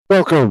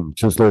Welcome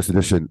to this latest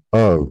edition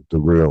of the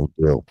Real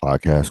Deal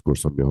Podcast. Of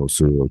course, I'm your host,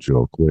 Serial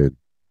Joe Quinn,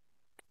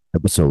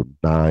 episode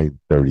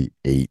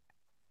 938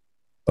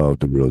 of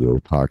the Real Deal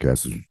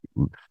Podcast.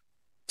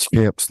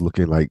 Champs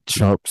looking like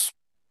chumps.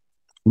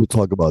 We'll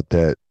talk about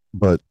that.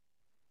 But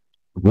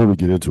before we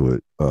get into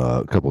it,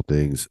 a couple of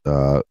things.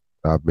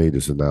 I've made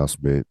this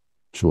announcement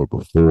sure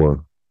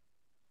before.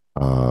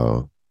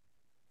 I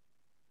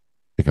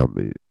think I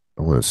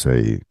want to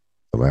say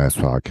the last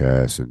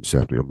podcast, and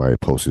definitely I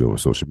might post it over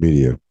social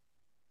media,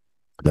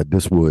 that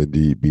this will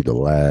indeed be the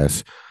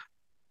last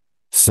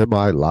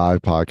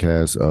semi-live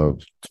podcast of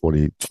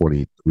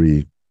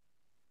 2023.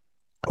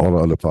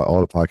 All the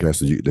podcasts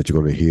that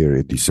you're going to hear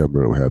in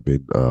December have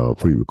been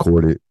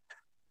pre-recorded.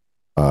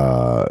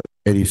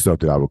 Any stuff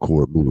that I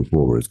record moving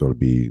forward is going to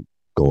be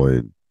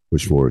going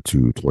push forward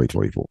to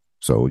 2024.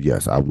 So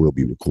yes, I will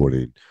be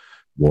recording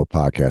more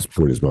podcasts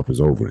before this month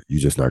is over.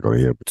 You're just not going to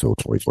hear them until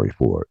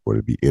 2024, whether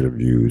it be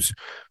interviews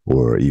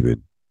or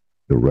even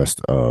the rest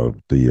of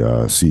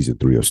the season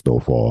 3 of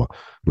Snowfall,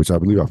 which I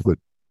believe I put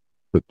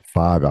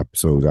 5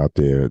 episodes out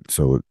there.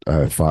 So I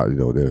have 5.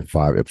 There are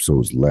 5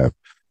 episodes left.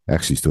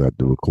 Actually, still have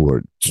to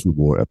record 2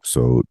 more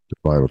episodes. The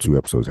final 2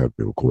 episodes haven't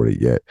been recorded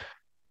yet,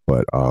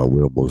 but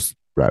we're almost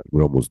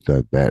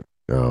done that.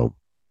 Done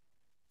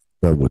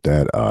with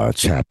that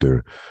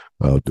chapter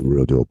of the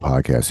Real Deal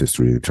podcast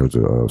history in terms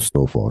of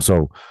Snowfall.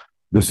 So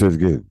this is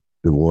again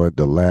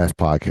the last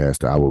podcast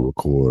that I will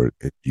record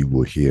and you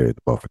will hear in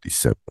the month of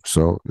December.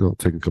 So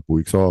take a couple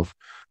weeks off.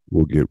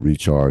 We'll get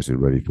recharged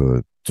and ready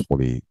for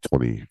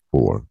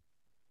 2024.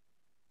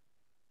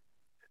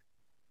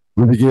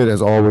 We begin,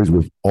 as always,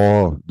 with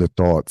all the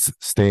thoughts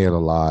staying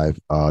alive.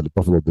 The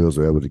Buffalo Bills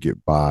are able to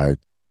get by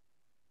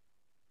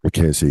the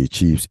Kansas City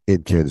Chiefs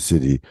in Kansas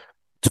City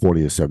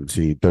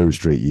 20-17, third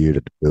straight year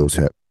that the Bills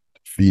have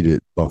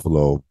defeated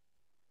Buffalo.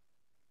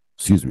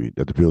 Excuse me,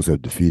 that the Bills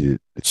have defeated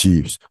the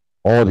Chiefs.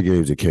 All the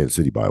games in Kansas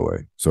City, by the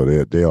way. So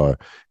they are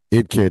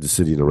in Kansas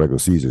City in the regular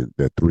season.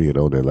 They're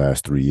 3-0 their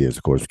last 3 years.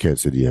 Of course,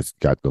 Kansas City has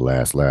got the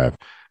last laugh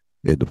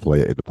in the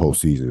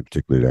postseason,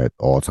 particularly that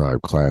all-time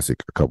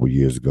classic a couple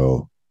years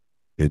ago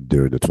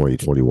during the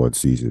 2021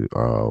 season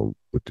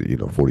with the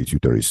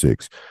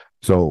 42-36.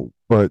 So,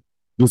 but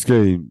this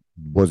game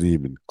wasn't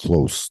even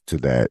close to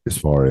that as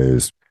far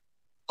as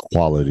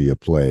quality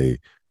of play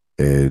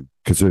and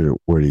considering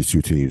where these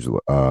two teams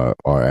are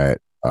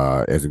at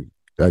as in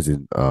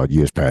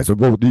years past. So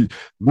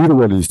neither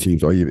one of these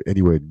teams are even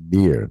anywhere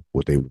near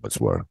what they once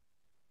were.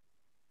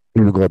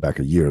 Even going back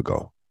a year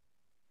ago,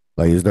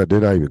 they're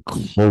not even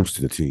close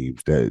to the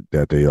teams that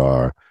they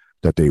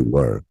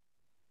were.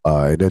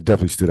 And that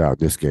definitely stood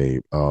out in this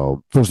game.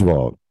 First of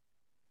all,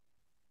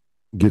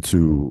 I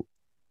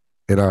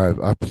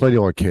plenty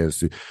on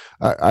Kansas City.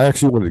 I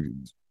actually want to,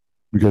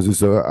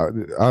 because I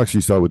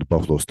actually start with the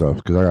Buffalo stuff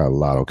because I got a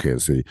lot on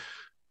Kansas City.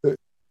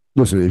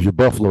 Listen, if you're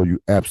Buffalo,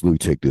 you absolutely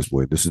take this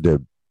win. This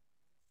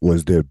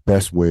was their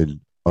best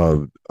win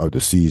of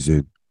the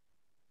season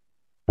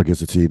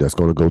against a team that's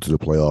going to go to the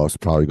playoffs,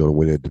 probably going to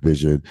win that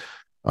division.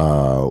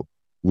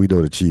 We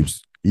know the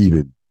Chiefs,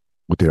 even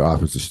with their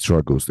offensive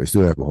struggles, they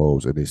still have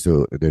Mahomes, and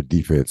their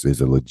defense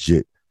is a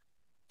legit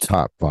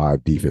top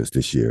 5 defense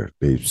this year.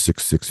 They're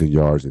 6 in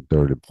yards and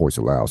 3rd in points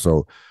allowed.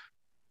 So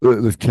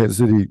the Kansas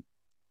City,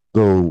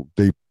 though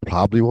they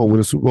probably won't win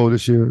a Super Bowl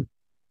this year,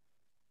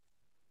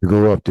 to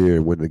go up there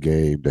and win the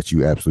game that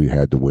you absolutely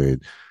had to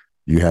win,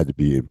 you had to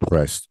be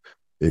impressed.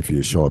 If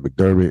you're Sean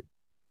McDermott,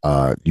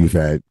 you've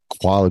had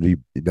quality.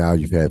 Now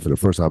you've had, for the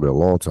first time in a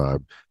long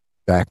time,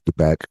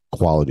 back-to-back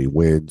quality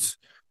wins.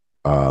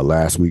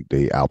 Last week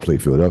they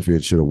outplayed Philadelphia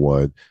and should have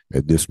won,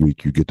 and this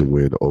week you get the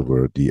win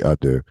over the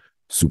other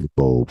Super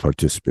Bowl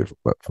participant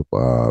from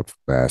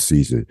last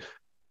season.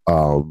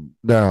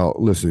 Now,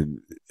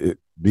 listen,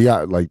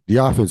 the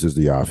offense is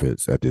the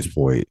offense at this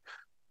point.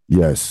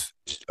 Yes,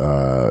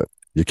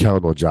 you're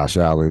counting on Josh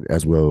Allen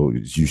as well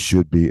as you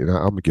should be, and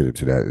I'm gonna get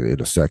into that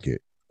in a second.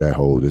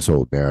 This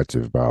whole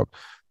narrative about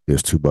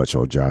there's too much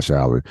on Josh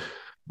Allen,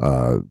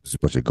 it's a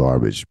bunch of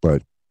garbage.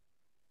 But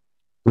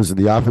listen,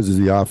 the offense is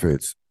the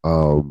offense.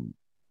 Until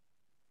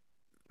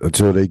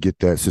they get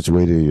that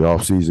situated in the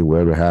offseason,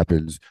 whatever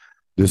happens,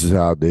 this is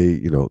how they're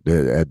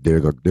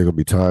gonna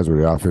be times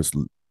where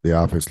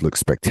the offense looks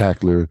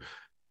spectacular,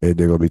 and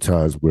there are gonna be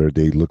times where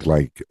they look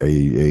like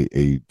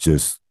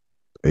just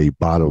a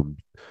bottom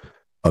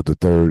of the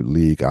 3rd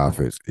league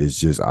offense. It's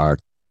just I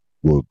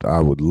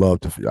would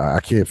love to.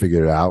 I can't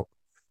figure it out.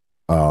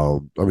 I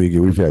mean,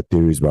 again, we've had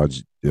theories about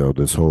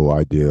this whole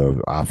idea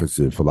of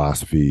offensive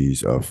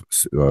philosophies, of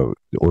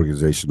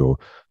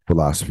organizational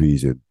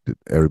philosophies, and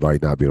everybody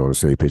not being on the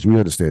same page. We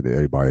understand that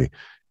everybody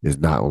is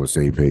not on the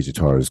same page as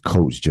far as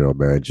coach, general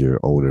manager,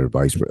 owner,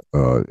 vice,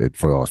 and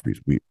front office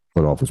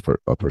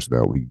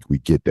personnel. We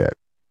get that,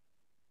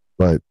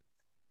 but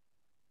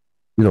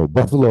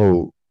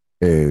Buffalo,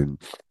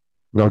 and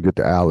I'll get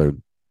to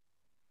Allen.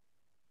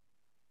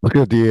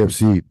 Looking at the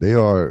AFC, they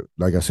are,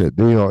 like I said,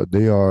 they are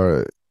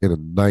in a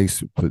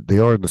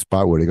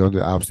spot where they're going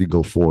to obviously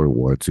go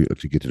 4-1 to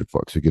get to the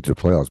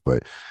playoffs.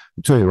 But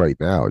I'm telling you right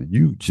now,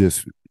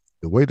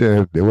 the way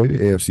the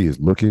AFC is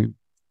looking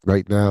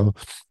right now,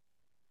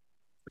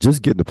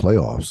 just get in the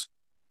playoffs.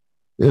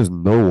 There's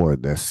no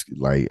one that's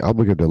like I'm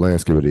looking at the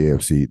landscape of the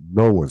AFC.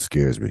 No one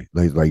scares me.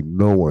 Like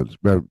no one's.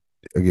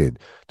 Again,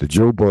 the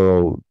Joe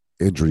Burrow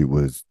injury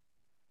was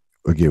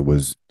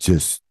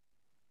just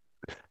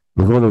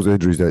was one of those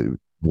injuries that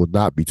will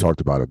not be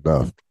talked about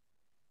enough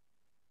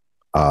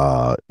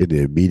in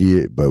the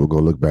immediate. But we're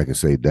gonna look back and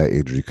say that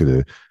injury could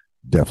have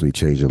definitely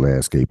changed the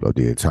landscape of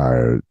the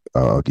entire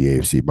of the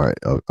AFC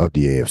of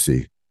the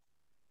AFC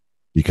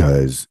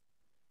because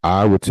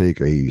I would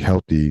take a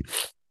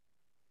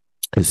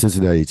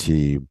Cincinnati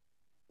team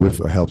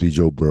with a healthy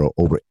Joe Burrow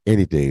over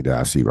anything that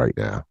I see right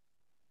now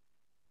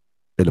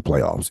in the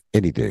playoffs.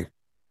 Anything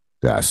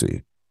that I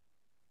see.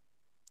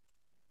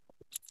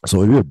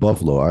 So if you're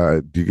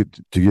Buffalo,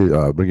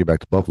 bring it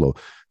back to Buffalo,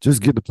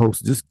 just get the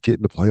post, just get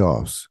in the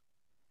playoffs.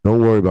 Don't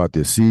worry about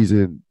this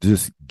season.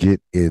 Just get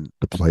in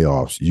the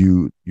playoffs.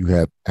 You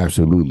have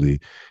absolutely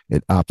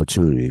an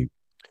opportunity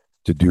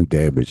to do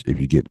damage if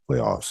you get in the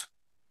playoffs.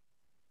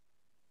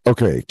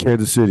 Okay,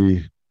 Kansas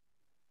City.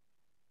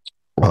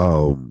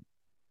 Um,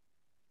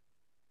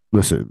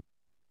 listen,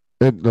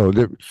 and no,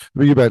 let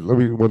me get back. Let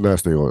me one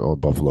last thing on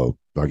Buffalo.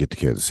 I'll get to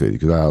Kansas City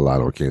because I had a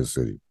lot on Kansas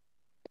City.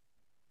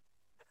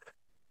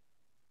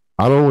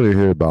 I don't want to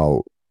hear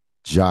about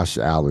Josh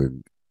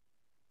Allen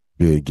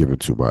being given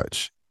too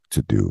much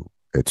to do,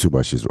 and too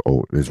much is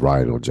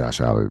riding on Josh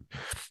Allen.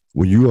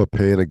 When you are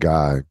paying a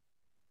guy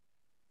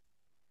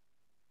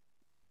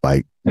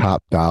like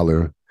top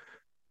dollar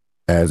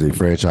as a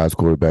franchise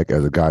quarterback,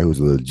 as a guy who's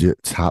a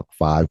legit top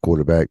five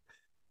quarterback,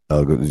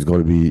 is going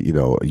to be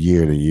a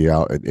year in and year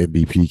out an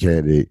MVP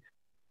candidate.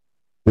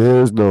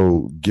 There's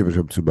no giving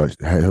him too much,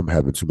 him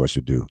having too much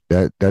to do.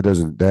 That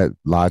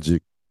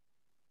logic,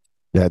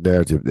 that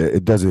narrative,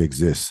 it doesn't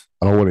exist.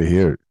 I don't want to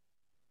hear it,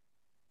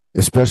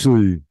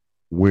 especially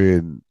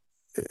when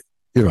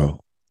you know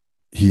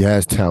he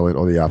has talent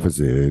on the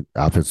offensive end.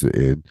 Offensive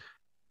end.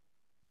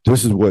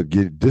 This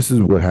is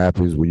what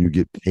happens when you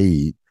get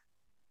paid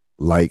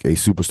like a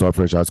superstar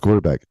franchise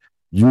quarterback.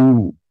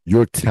 Your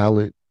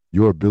talent,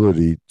 your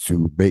ability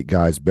to make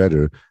guys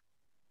better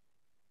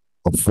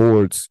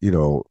affords,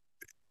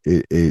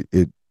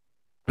 it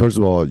first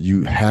of all,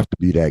 you have to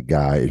be that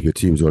guy if your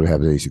team's going to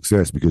have any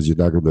success because you're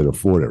not going to be able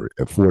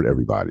to afford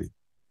everybody.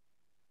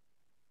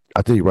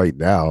 I think right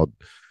now,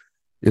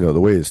 the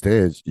way it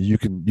stands, you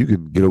can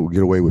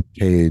get away with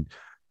paying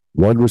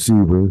one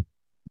receiver,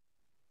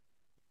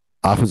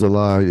 offensive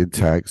line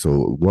intact,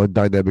 so one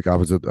dynamic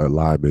offensive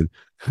lineman,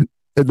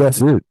 and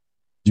that's it.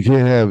 You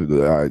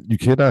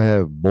cannot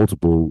have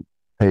multiple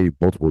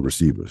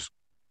receivers.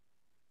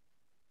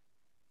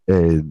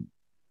 And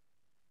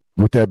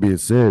with that being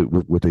said,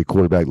 with a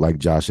quarterback like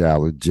Josh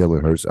Allen,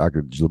 Jalen Hurts,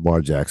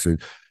 Lamar Jackson,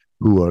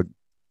 who are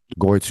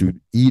going to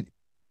eat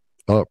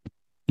up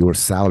your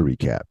salary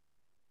cap,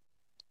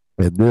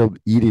 and them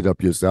eating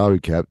up your salary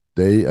cap,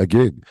 they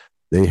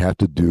have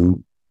to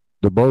do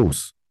the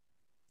most.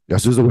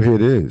 That's just the way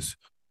it is.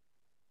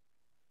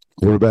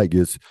 Quarterback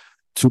gets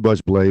too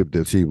much blame,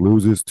 the team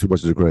loses, too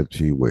much of the credit, the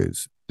team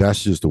wins.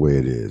 That's just the way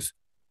it is.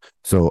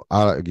 So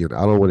I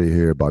don't want to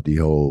hear about the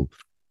whole,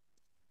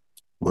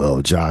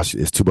 well, Josh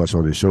is too much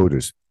on his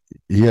shoulders.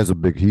 He has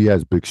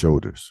big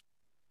shoulders.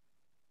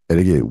 And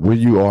again, when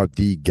you are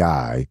the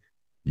guy,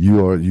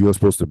 you are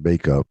supposed to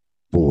make up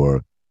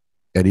for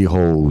any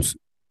holes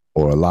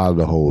or a lot of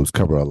the holes,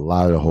 cover a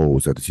lot of the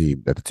holes that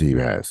the team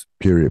has.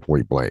 Period,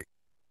 point blank.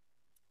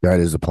 That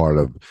is a part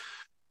of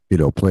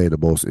playing the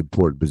most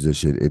important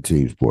position in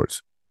team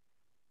sports.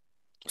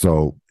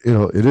 So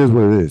it is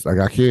what it is. Like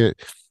I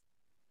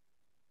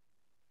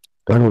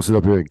don't sit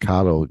up here and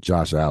coddle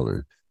Josh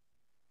Allen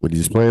when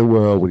he's playing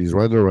well, when he's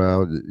running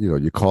around.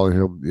 You're calling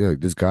him.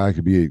 This guy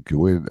could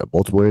win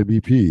multiple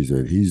MVPs,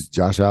 and he's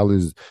Josh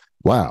Allen's.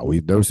 Wow,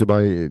 we've never seen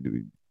somebody.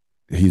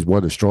 He's one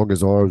of the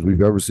strongest arms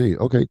we've ever seen.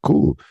 Okay,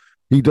 cool.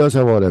 He does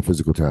have all that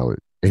physical talent,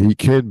 and he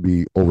can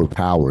be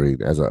overpowering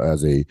as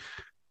a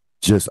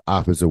just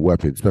offensive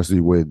weapon,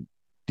 especially when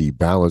the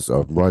balance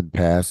of run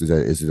pass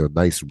is in a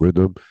nice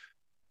rhythm,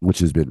 which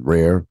has been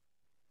rare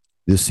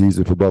this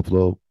season for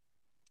Buffalo.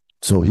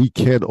 So he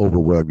can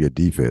overwhelm your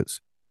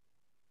defense.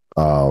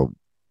 Um,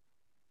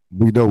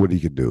 we know what he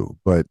can do,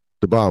 but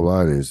the bottom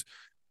line is,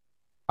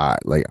 I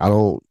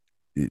don't.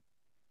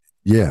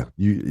 When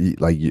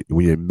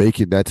you're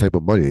making that type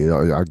of money,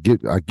 I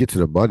get to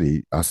the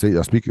money. I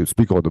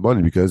speak on the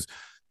money because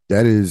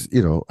that is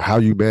how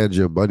you manage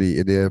your money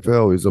in the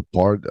NFL is a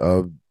part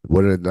of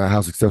whether or not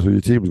how successful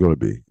your team is going to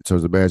be in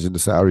terms of managing the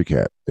salary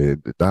cap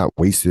and not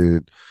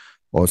wasting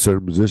on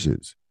certain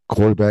positions.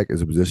 Quarterback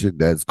is a position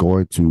that's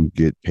going to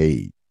get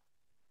paid.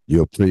 You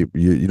have to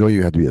be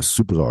a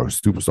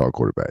superstar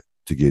quarterback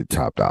to get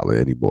top dollar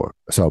anymore.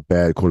 That's how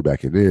bad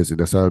quarterbacking is, and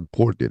that's how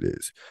important it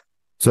is.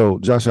 So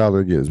Josh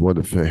Allen is one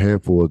of a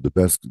handful of the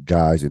best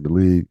guys in the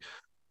league.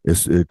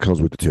 It comes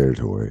with the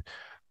territory.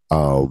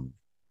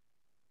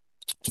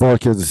 As far as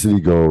Kansas City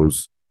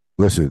goes,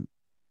 listen,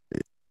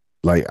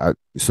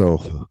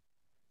 so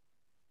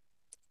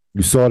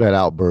you saw that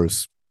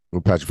outburst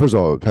First of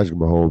all, Patrick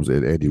Mahomes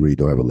and Andy Reid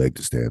don't have a leg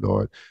to stand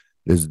on.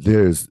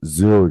 There's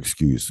zero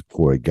excuse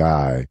for a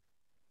guy,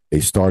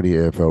 a starting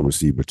NFL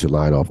receiver, to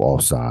line off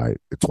offside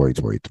in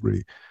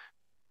 2023.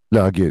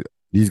 Now, again,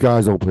 these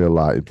guys don't play a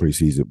lot in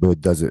preseason, but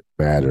it doesn't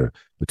matter.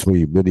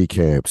 Between mini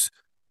camps,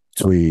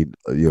 between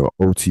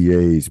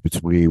OTAs,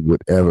 between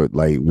whatever,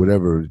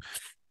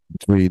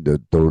 between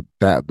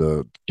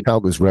the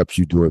countless reps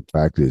you do in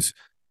practice,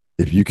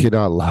 if you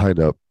cannot line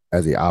up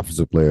as an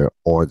offensive player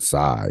on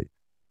side,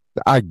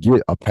 I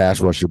get a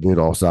pass rusher being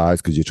off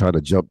sides because you're trying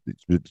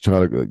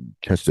to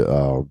catch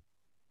the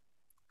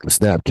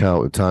snap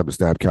count and time the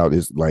snap count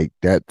is like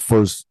that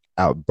first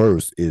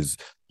outburst is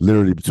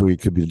literally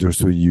could be just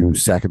between you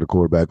sacking the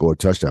quarterback or a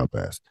touchdown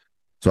pass.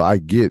 So I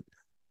get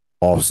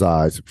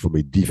offsides from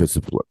a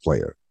defensive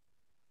player.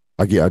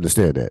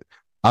 Understand that.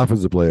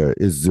 Offensive player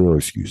is zero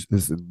excuse.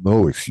 This is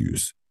no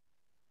excuse.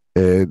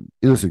 And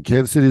listen,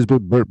 Kansas City has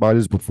been burnt by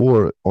this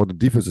before on the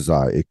defensive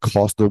side. It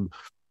cost them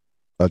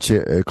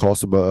it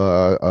cost them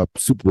a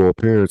Super Bowl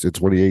appearance in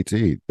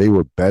 2018. They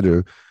were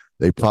better.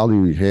 They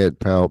probably had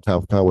pound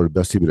for pound were the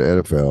best team in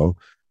the NFL,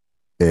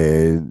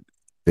 and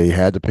they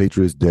had the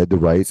Patriots dead to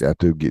rights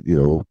after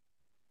and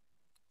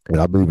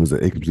I believe it was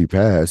an incomplete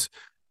pass.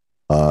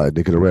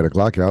 They could have ran a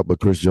clock out, but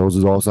Chris Jones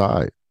is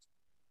offside.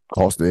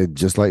 Cost it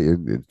just like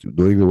New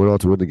England went on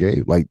to win the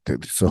game.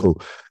 So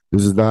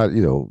this is not,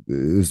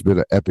 it's been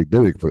an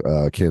epidemic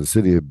for Kansas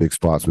City in big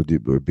spots with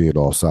being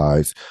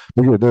offsides.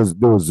 But there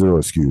was zero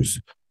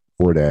excuse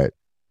for that.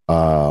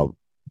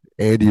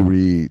 Andy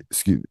Reid,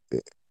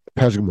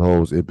 Patrick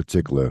Mahomes in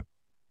particular,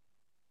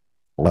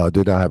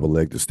 did not have a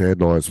leg to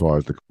stand on as far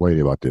as the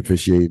complaining about the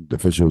officiating. The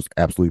officials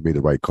absolutely made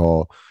the right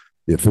call.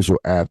 The official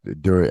after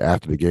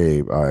the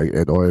game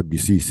and on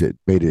NBC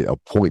made it a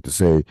point to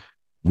say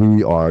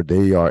they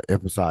are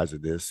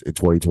emphasizing this in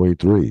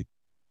 2023.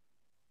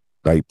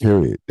 Like,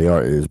 period.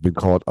 It's been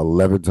called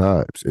 11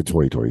 times in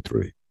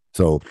 2023.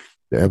 So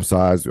they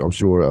emphasize, I'm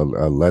sure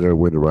a letter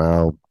went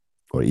around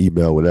or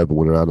email, whatever,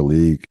 went around the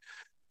league.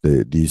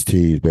 These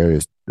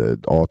teams,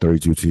 all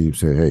 32 teams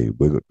said, hey,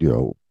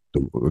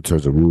 in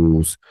terms of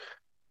rules,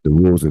 the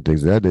rules and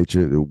things of that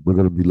nature, we're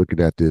going to be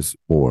looking at this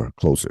more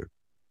closer.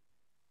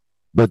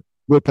 But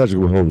what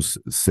Patrick Mahomes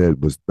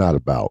said was not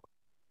about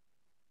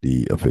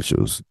the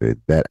officials.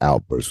 That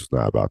outburst was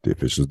not about the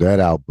officials. That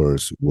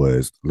outburst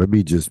was, let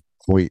me just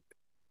point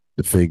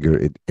the finger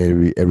in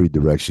every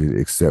direction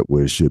except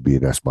where it should be,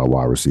 and that's my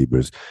wide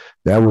receivers.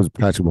 That was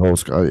Patrick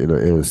Mahomes, in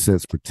a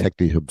sense,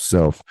 protecting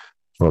himself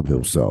from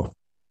himself,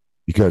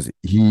 because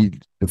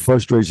the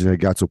frustration had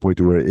got to a point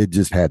to where it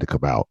just had to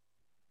come out.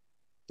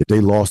 If they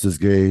lost this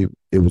game,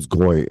 it was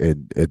going,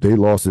 and if they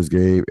lost this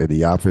game and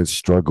the offense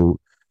struggled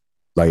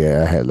like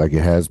it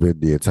has been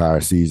the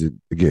entire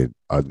season, again,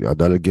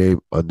 another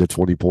game under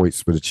 20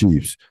 points for the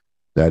Chiefs.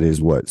 That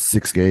is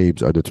 6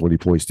 games under 20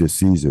 points this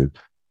season.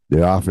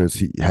 Their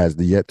offense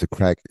hasn't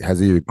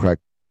even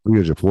cracked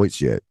 300 points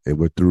yet, and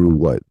we're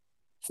through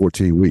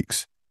 14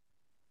 weeks.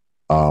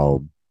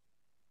 Again,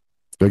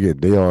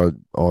 they are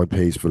on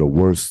pace for the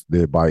worst,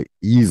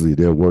 easily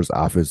their worst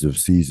offensive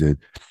season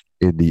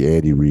in the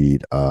Andy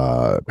Reid,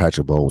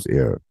 Patrick Mahomes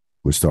era,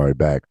 which started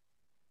back.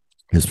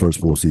 His first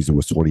full season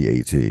was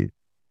 2018.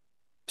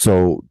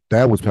 So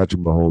that was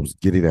Patrick Mahomes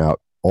getting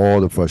out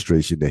all the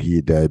frustration that he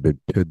had been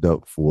pinned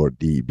up for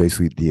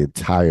basically the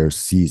entire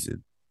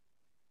season.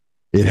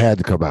 It had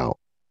to come out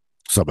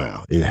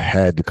somehow. It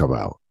had to come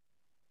out.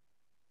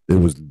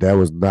 That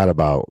was not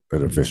about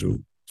an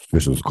official's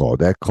call.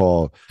 That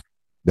call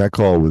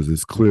was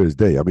as clear as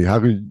day. I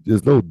mean,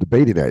 there's no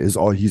debating that. He's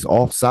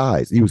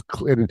offsides. He was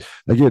clear.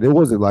 Again, it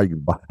wasn't like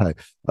by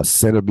a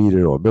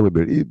centimeter or a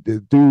millimeter. The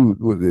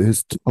dude with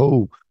his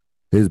toe,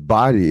 his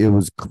body, it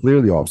was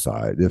clearly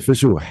offside. The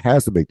official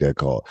has to make that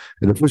call.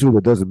 An official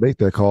that doesn't make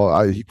that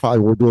call, he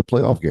probably won't do a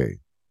playoff game.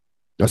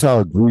 That's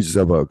how egregious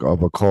of a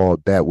call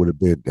that would have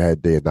been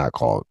had they not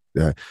called,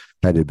 had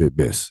it been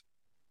missed.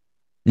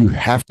 You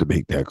have to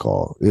make that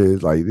call.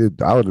 It's like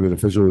I would have been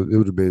official. It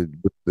would have been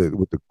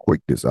with the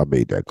quickness I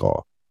made that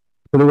call.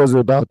 But it wasn't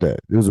about that.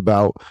 It was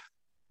about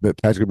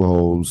Patrick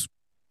Mahomes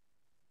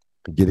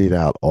getting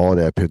out all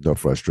that pent up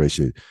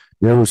frustration.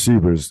 Their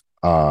receivers,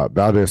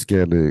 Valdez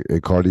Scantling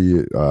and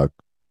Cartier,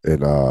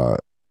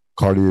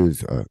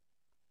 Cartier's, I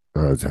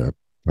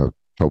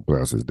don't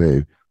pronounce his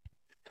name.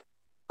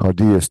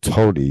 Cardias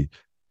Tony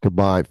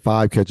combined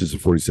 5 catches for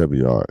 47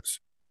 yards.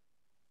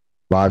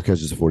 5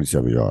 catches for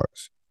 47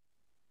 yards.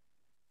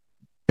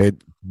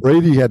 And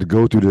Brady had to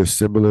go through this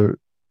similar,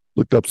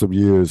 looked up some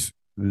years,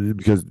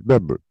 because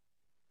remember,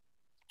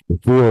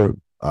 before,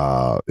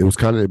 it was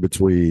kind of in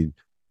between,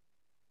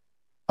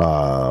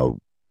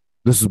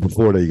 this is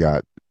before they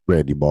got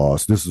Randy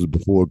Moss. This is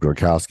before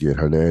Gronkowski and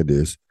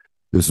Hernandez.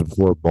 This is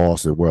before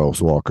Moss and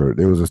Wells Walker.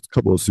 There was a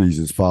couple of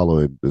seasons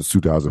following the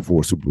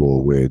 2004 Super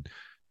Bowl win,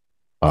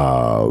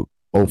 05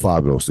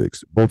 and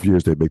 06. Both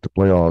years they make the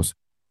playoffs,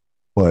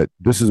 but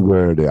this is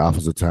where the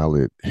offensive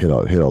talent hit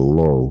a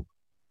low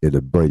in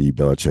the Brady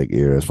Belichick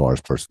era as far as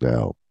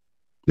personnel.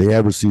 They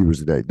had receivers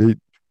in that. The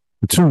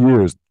 2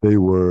 years they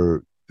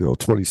were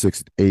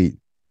 26-8.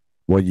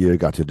 1 year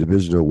got to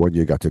divisional, 1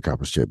 year got to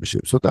conference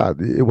championship. So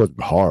it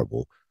wasn't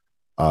horrible.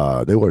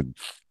 They were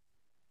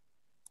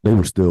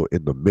still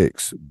in the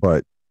mix,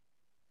 but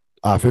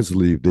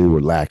offensively they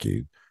were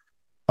lacking.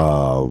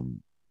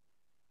 Um,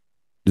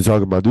 you're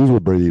talking about these were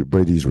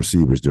Brady's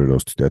receivers during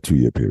that 2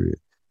 year period.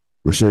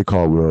 Rashae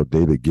Caldwell,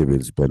 David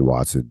Givens, Ben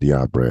Watson,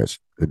 Deion Branch,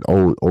 an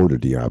older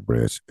Deion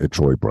Branch, and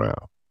Troy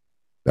Brown.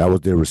 That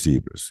was their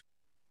receivers.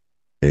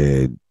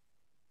 And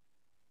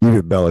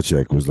even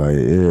Belichick was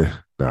like,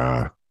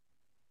 nah.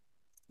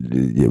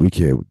 Yeah, we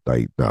can't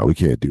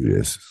do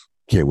this.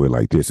 Can't win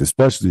like this.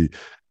 Especially,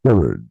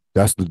 remember,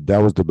 that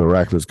was the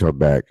miraculous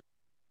comeback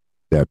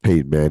that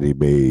Peyton Manning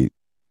made.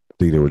 I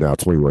think they were now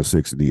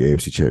 21-6 in the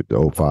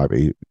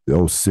AFC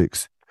the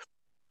 06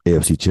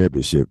 AFC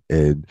Championship.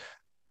 And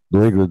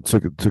New England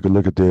took a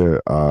look at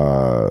their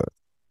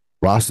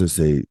roster and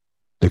say,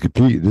 to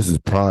compete, this is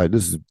prime.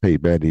 This is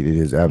Peyton Manning in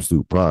his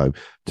absolute prime.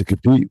 To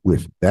compete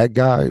with that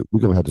guy, we're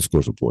going to have to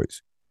score some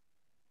points.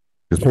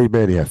 Because Peyton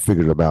Manning had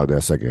figured them out in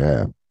that second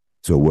half.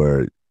 So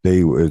where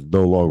they were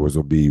no longer was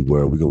going to be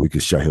where we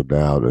could shut him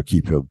down or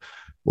keep him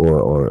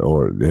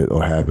or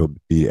have him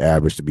be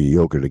average to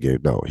mediocre in the game.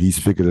 No, he's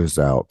figured us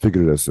out. We're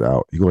going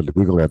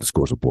to have to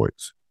score some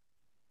points.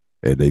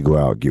 And they go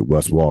out and get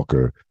Wes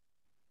Walker,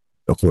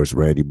 of course,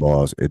 Randy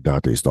Moss, and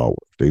Dante Stallworth.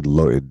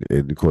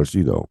 And of course,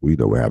 we know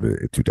what happened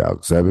in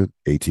 2007,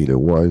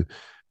 18-1,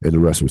 and the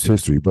rest was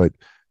history. But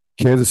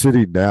Kansas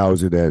City now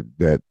is in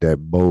that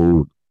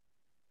mode,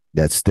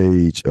 that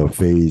stage or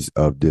phase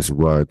of this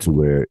run to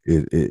where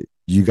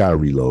you got to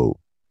reload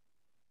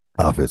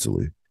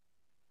offensively.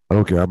 I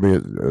don't care. I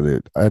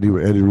mean, Andy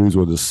Reid's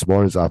one of the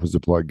smartest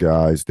offensive play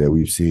guys that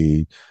we've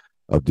seen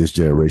of this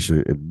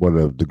generation, and one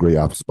of the great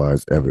offensive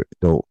minds ever.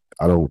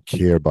 I don't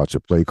care about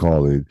your play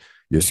calling,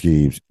 your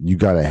schemes. You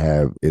got to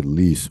have at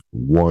least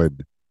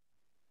one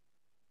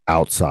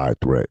outside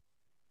threat.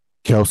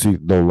 Kelsey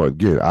no longer.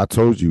 Again, I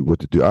told you what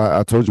to do.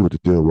 I told you what the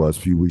deal was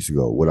a few weeks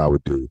ago. What I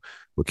would do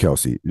with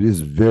Kelsey. It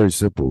is very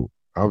simple.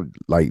 I'm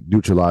like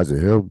neutralizing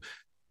him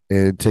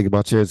and taking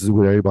my chances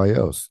with everybody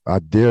else. I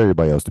dare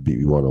anybody else to beat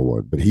me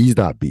 1-on-1, but he's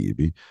not beating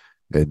me.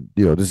 And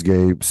this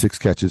game, 6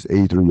 catches,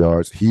 83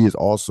 yards. He is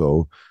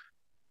also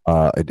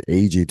an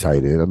aging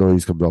tight end. I know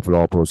he's coming off an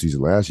All-Pro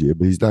season last year,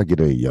 but he's not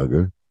getting any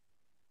younger.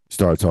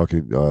 Started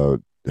talking.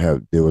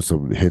 There was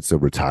some hints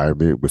of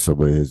retirement with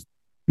some of his,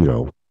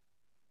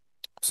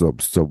 some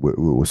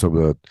with some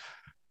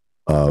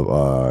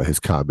of his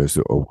comments,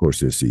 of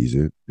course, this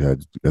season.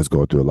 Has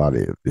gone through a lot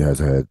of. He has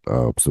had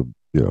some,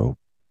 a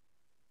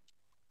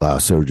lot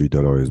of surgery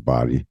done on his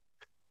body.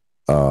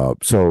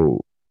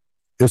 So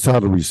it's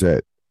time to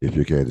reset if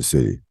you're Kansas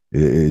City.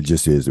 It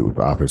just is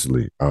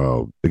offensively.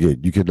 Again,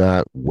 you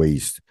cannot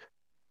waste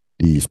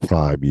these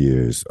prime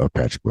years of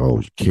Patrick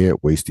Mahomes. You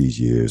can't waste these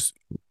years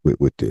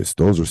with this.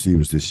 Those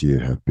receivers this year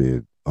have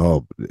been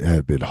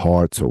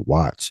hard to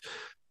watch.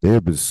 They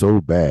have been so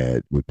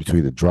bad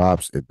between the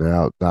drops and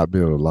now not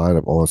being on the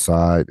lineup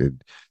onside.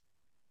 And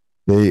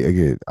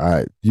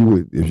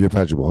if you're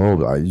Patrick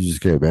Mahomes, you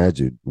just can't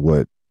imagine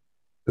what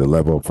the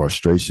level of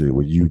frustration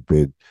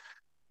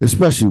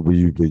especially when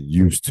you've been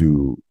used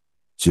to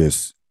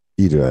just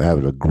either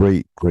having a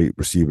great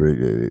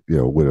receiver,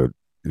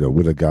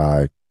 with a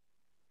guy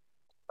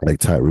like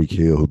Tyreek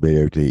Hill who made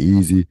everything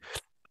easy,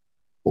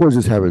 or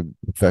just having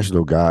a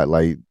professional guy,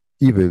 like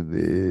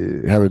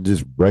even having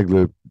just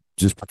regular,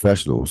 just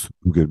professionals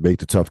who can make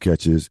the tough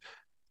catches,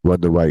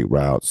 run the right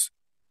routes,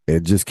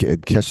 and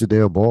catch the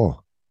damn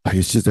ball. Like,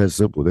 it's just that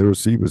simple. Their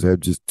receivers have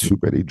just too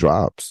many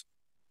drops.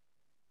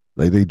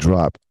 Like, they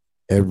drop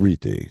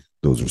everything,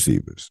 those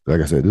receivers.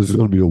 Like I said, this is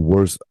going to be the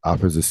worst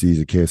offensive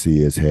season Kansas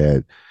City has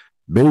had,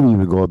 maybe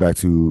even going back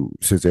to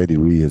since Andy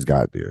Reid has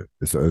got there.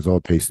 It's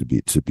on pace to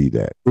be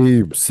that.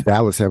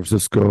 Dallas, San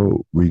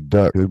Francisco, we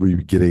get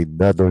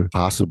another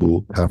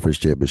possible conference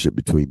championship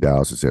between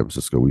Dallas and San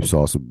Francisco.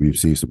 We've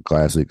seen some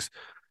classics.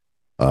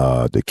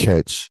 The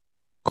catch,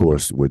 of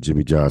course, with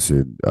Jimmy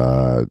Johnson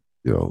and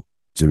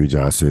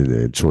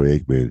Troy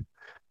Aikman,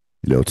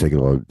 taking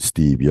on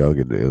Steve Young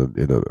in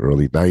the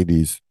early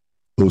 90s.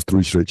 Those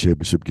 3 straight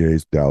championship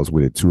games, Dallas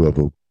winning 2 of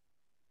them.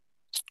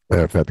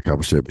 Matter of fact, the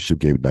conference championship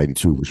game in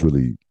 92 was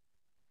really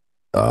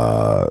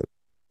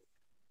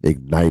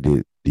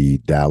ignited the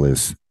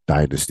Dallas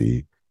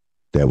dynasty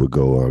that would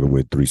go on to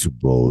win 3 Super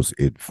Bowls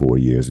in 4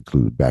 years,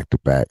 including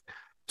back-to-back.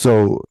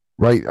 So,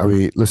 right, I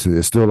mean, listen,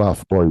 it's still not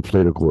football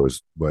played, of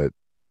course, but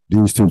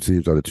these 2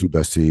 teams are the 2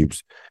 best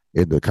teams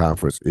in the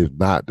conference, if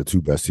not the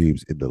 2 best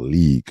teams in the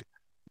league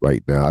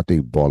right now. I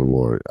think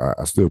Baltimore,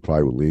 I still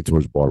probably would lean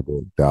towards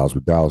Baltimore, Dallas,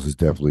 but Dallas is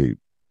definitely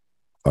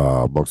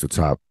amongst the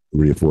top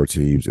 3 or 4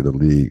 teams in the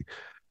league.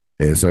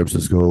 And San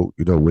Francisco,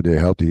 when they're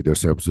healthy, they're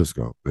San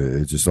Francisco.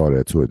 It just saw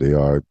that to it. They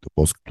are the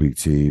most complete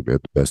team and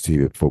the best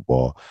team in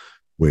football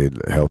when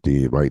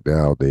healthy. Right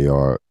now, they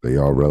are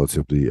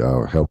relatively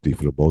healthy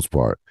for the most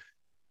part.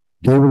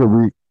 Game of the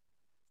week,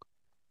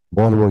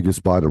 Baltimore gets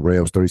by the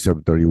Rams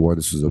 37-31.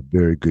 This is a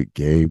very good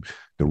game.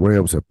 The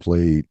Rams have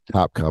played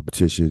top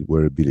competition,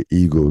 whether it be the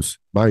Eagles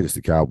minus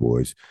the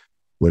Cowboys.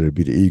 whether it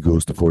be the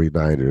Eagles, the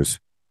 49ers,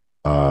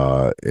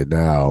 and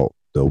now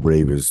the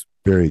Ravens.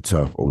 Very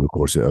tough over the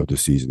course of the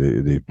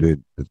season. They've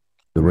been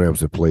the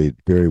Rams have played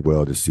very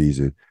well this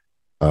season.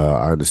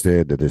 I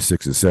understand that they're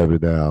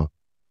 6-7 now.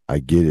 I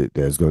get it.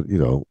 There's going,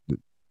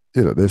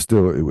 they're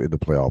still in the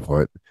playoff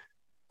hunt.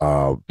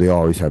 They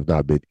always have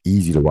not been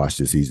easy to watch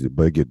this season,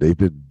 but again, they've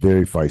been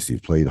very feisty.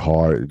 Played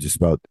hard in just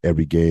about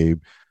every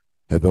game.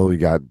 Have only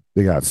got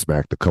they got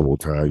smacked a couple of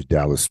times.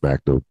 Dallas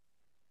smacked them,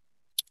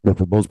 but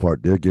for the most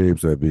part, their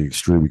games have been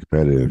extremely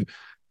competitive,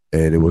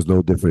 and it was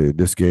no different in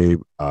this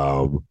game.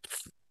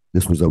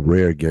 This was a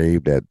rare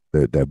game that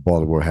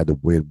Baltimore had to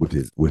win with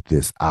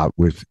its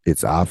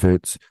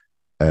offense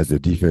as the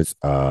defense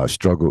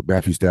struggled.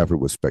 Matthew Stafford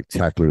was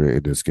spectacular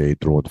in this game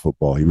throwing the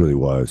football. He really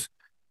was.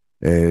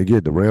 And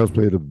again, the Rams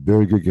played a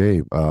very good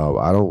game.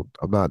 I'm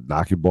not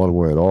knocking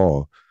Baltimore at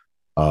all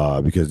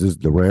because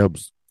the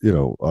Rams,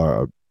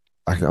 are.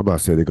 I'm not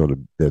saying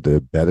that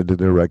they're better than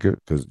their record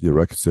because your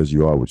record says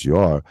you are what you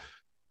are,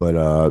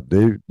 but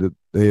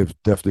they have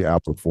definitely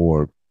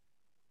outperformed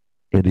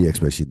any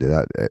expectation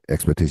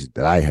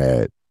that I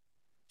had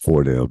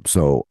for them.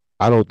 So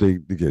I don't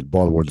think again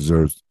Baltimore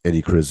deserves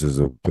any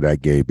criticism for that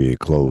game being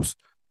close.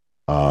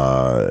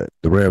 The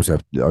Rams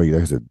have, like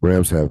I said,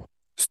 Rams have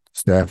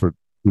Stafford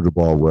threw the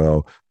ball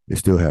well. They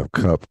still have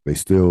Cup. They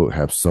still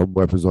have some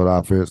weapons on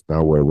offense,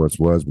 not where it once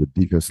was, but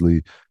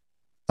defensively,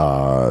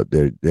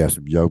 they have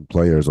some young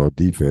players on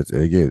defense.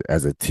 And again,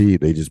 as a team,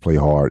 they just play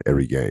hard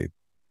every game.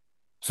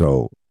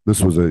 So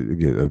this was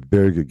a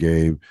very good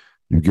game.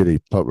 You get a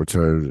punt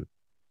return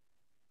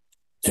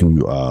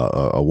to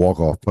a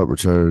walk-off punt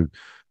return.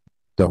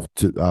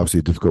 Obviously,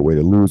 a difficult way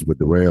to lose, but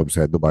the Rams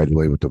had nobody to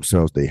blame with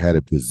themselves. They had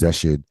a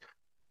possession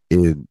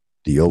in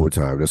the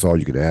overtime. That's all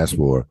you can ask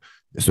for,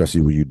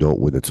 especially when you don't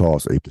win the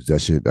toss. A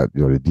possession that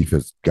the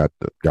defense got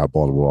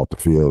Baltimore off the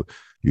field.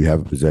 You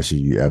have a possession,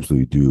 you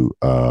absolutely do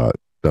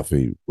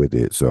nothing with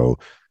it. So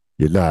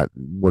you're not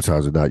more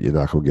times than not, you're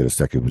not going to get a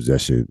second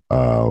possession,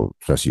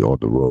 especially on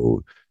the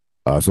road.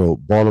 So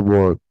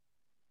Baltimore,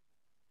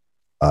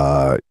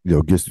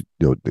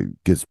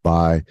 gets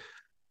by.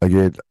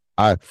 Again,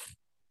 I'm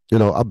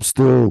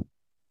still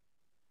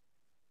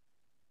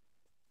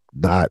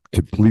not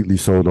completely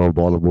sold on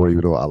Baltimore,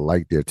 even though I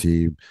like their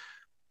team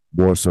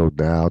more so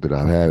now than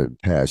I've had in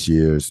past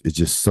years. It's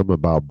just something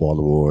about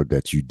Baltimore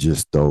that you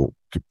just don't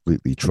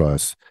completely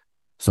trust.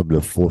 Some of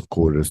the fourth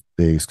quarter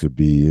things could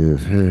be,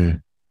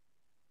 and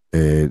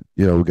we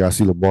got to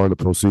see Lamar in the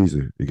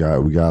postseason. We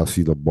got to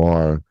see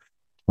Lamar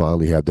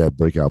finally have that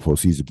breakout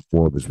postseason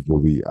performance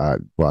before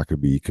I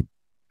could be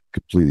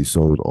completely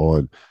sold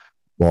on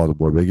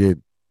Baltimore. But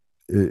again,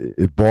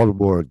 if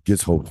Baltimore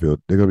gets home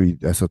field,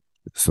 it's a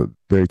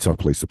very tough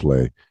place to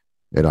play.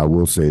 And I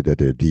will say that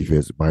their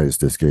defense, minus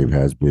this game,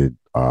 has been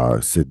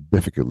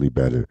significantly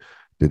better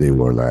than they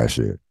were last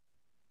year.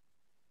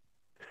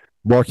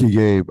 Marquee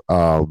game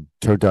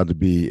turned out to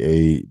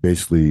be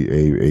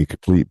basically a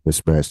complete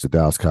mismatch. The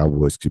Dallas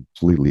Cowboys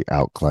completely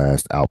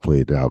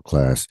outplayed and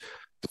outclassed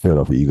the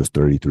Philadelphia Eagles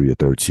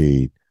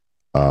 33-13.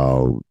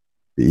 The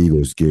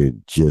Eagles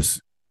again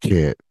just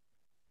can't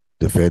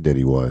defend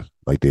anyone.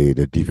 Like their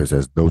defense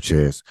has no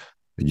chance.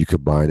 And you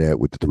combine that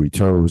with the three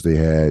turnovers they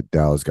had,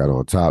 Dallas got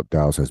on top.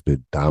 Dallas has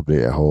been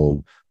dominant at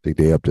home. I think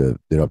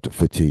they're up to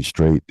 15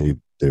 straight.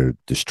 They're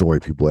destroying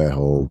people at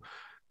home.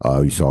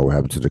 You saw what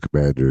happened to the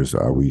Commanders.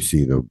 We've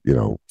seen them,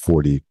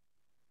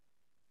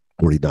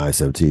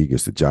 49-17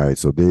 against the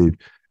Giants. So they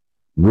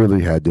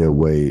really had their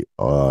way.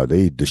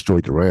 They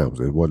destroyed the Rams.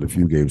 And one of the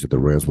few games that the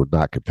Rams were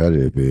not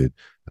competitive in.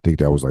 I think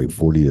that was like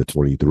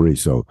 40-23.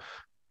 So,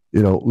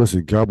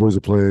 listen, Cowboys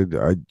are playing.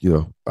 I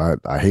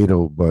hate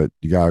them, but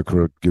you gotta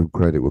give them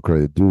credit where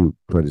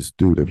credit's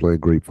due. They're playing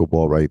great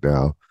football right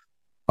now.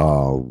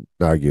 Now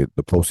again,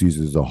 the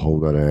postseason is a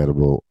whole other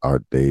animal.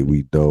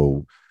 We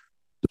know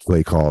the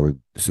play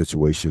calling, the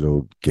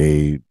situational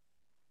game,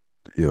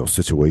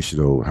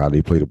 situational how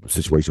they play the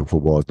situational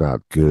football is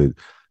not good.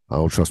 I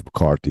don't trust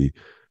McCarthy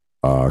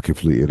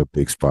completely in a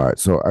big spot.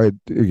 So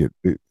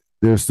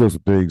there's still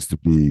some things to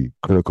be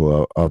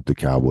critical of the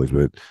Cowboys,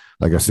 but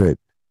like I said,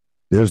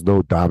 there's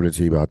no dominant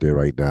team out there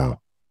right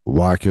now.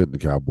 Why couldn't the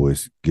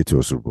Cowboys get to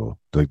a Super Bowl?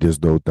 Like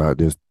there's no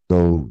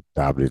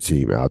dominant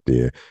team out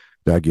there.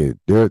 Now again,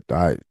 their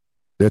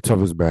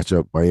toughest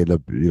matchup might end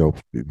up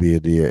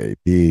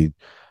being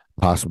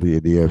possibly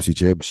in the AFC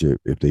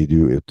Championship if they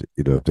do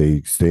if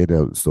they stay in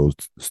those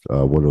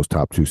one of those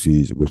top two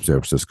seeds with San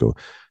Francisco.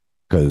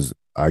 Because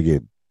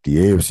again, the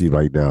AFC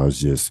right now is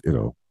just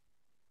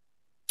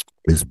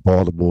it's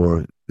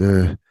Baltimore.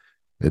 And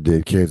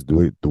then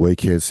the way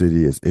Kansas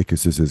City is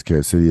inconsistent as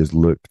Kansas City has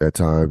looked at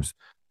times.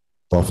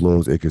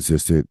 Buffalo's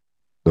inconsistent.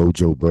 No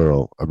Joe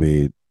Burrow. I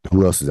mean,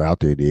 who else is out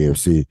there in the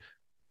AFC?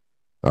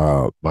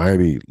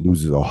 Miami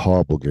loses a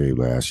horrible game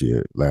last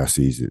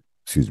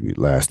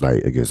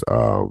night against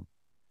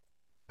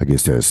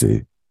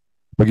Tennessee.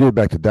 But getting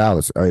back to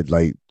Dallas,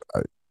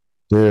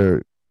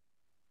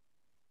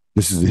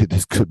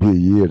 this could be a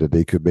year that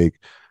they could make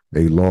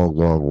a long,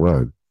 long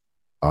run.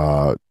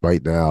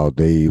 Right now,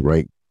 they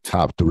rank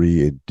top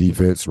 3 in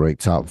defense,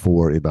 ranked top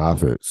 4 in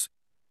offense.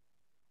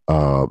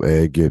 And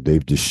again,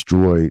 they've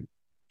destroyed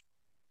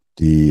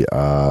the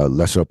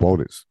lesser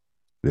opponents.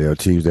 There are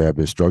teams that have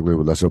been struggling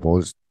with lesser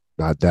opponents,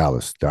 not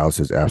Dallas. Dallas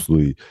has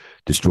absolutely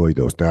destroyed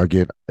those. Now,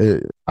 again,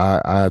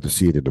 I have to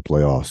see it in the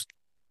playoffs.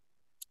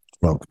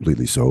 Well,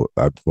 completely so.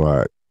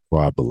 Before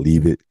I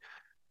believe it.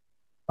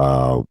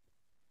 Um,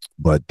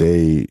 but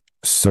they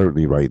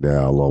certainly right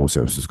now, along with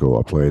San Francisco,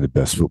 are playing the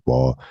best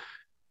football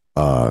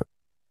uh,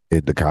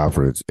 in the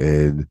conference.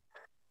 And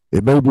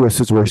it may be a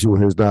situation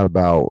where it's not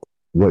about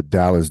what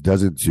Dallas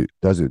doesn't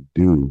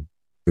do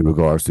in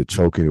regards to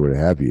choking or what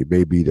have you. It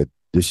may be that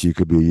this year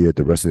could be a year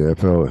the rest of the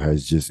NFL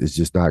it's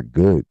just not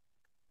good.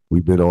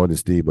 We've been on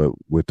this theme, but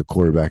with the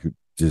quarterback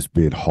just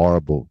being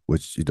horrible,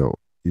 which you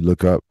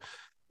look up,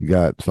 you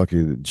got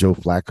fucking Joe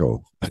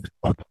Flacco.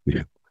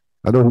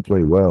 I know he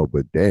played well,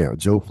 but damn,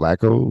 Joe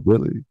Flacco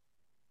really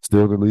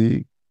still in the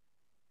league.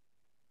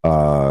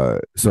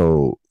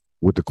 So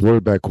with the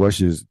quarterback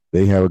questions,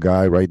 they have a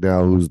guy right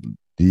now who's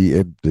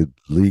the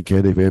league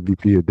candidate for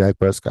MVP of Dak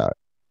Prescott.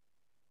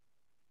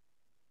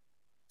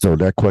 So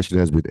that question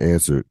has been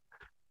answered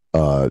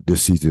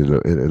this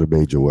season in a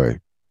major way.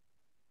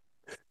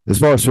 As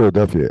far as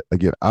Philadelphia,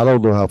 again, I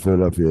don't know how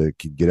Philadelphia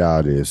can get out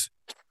of this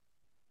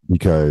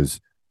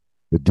because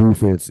the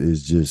defense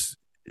is just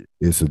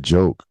it's a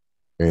joke.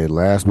 And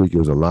last week it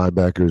was the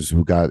linebackers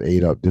who got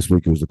ate up. This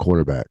week it was the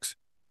cornerbacks.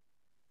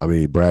 I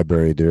mean,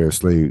 Bradbury and Darius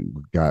Slade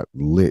got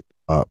lit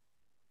up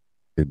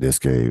in this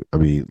game. I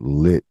mean,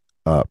 lit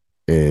up.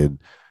 And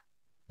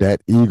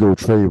that Eagle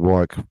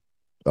trademark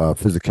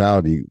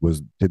physicality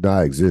did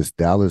not exist.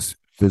 Dallas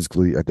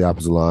physically at the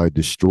opposite line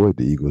destroyed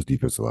the Eagles'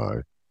 defensive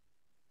line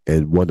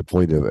and won the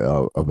point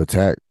of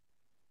attack.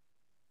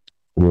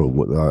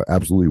 Well,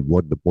 absolutely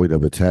won the point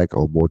of attack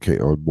on more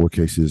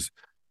cases,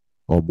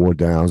 on more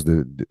downs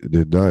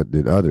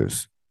than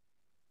others.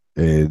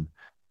 And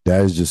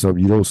that is just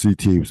something you don't see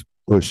teams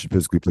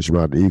physically push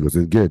around the Eagles.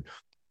 And again,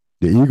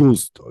 the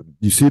Eagles,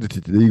 you see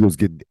the Eagles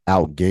getting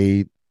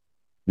outgained,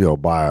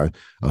 by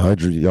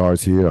 100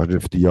 yards here,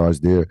 150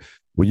 yards there.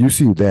 When you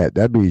see that,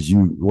 that means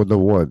number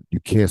one, you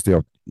can't stay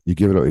up. You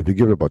give it up. If you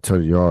give it up about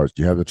 10 yards,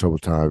 you're having a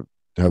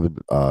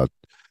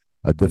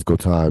difficult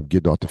time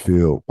getting off the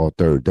field on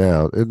third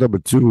down. And number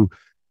two,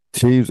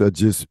 teams are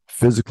just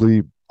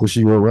physically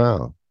pushing you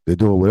around. They're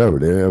doing whatever.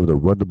 They're able to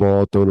run the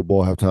ball, throw the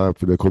ball, have time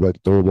for their quarterback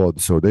to throw the ball.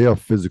 So they are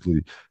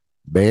physically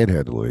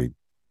manhandling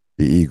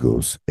the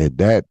Eagles. And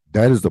that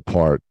is the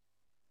part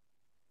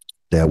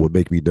that would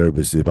make me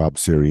nervous if I'm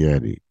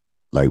Sirianni.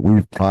 Like,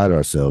 we've prided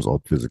ourselves on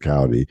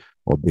physicality,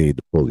 on being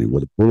the bully.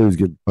 When the bully is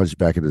getting punched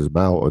back in the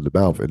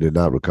mouth, and they're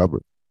not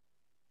recovering.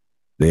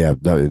 They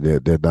have nothing.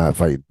 They're not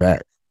fighting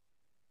back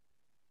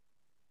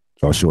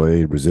or showing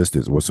any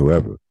resistance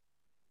whatsoever.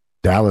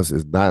 Dallas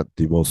is not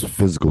the most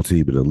physical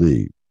team in the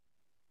league.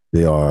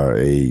 They are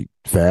a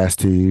fast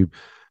team.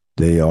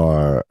 They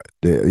can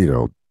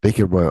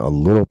run a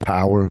little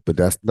power, but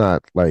that's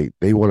not like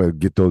they want to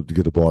get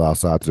the ball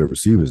outside to their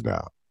receivers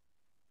now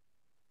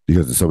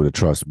because of some of the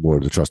trust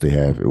they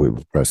have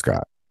with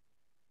Prescott.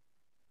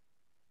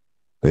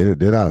 They're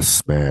not a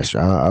smash.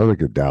 I don't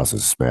think Dallas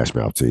is a smash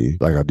mouth team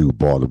like I do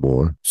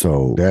Baltimore.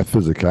 So that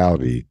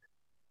physicality,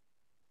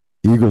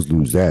 Eagles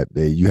lose that,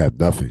 you have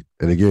nothing.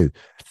 And again,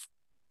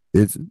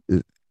 it's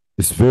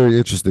very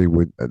interesting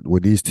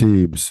when these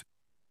teams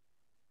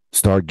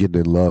start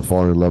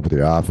falling in love with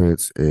their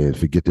offense and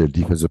forget their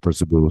defensive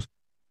principles.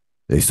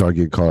 They start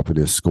getting caught up in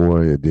their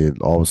scoring, and then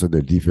all of a sudden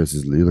their defense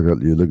is.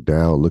 You look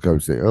down, look up,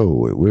 and say,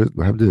 "Oh, what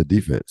happened to the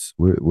defense?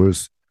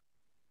 Where's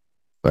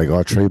like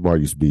our trademark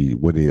used to be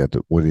winning at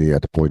the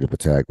point of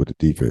attack with the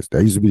defense.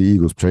 That used to be the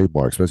Eagles'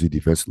 trademark, especially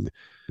defensively.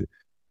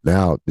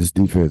 Now this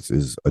defense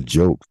is a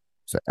joke.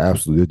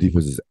 Their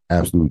defense is an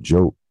absolute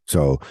joke.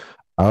 So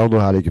I don't know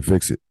how they can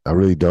fix it. I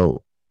really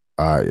don't.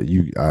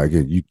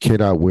 Again, you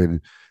cannot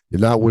win. You're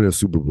not winning a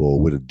Super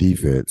Bowl with a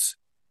defense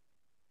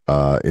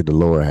in the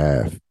lower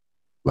half,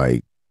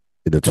 like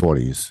in the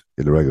 20s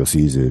in the regular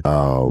season.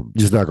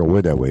 Just not going to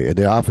win that way. And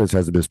their offense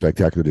hasn't been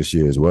spectacular this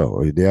year as well.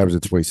 I mean, they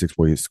averaged 26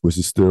 points, which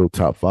is still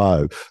top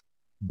 5,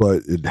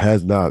 but it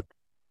has not.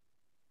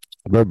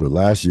 Remember,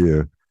 last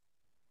year,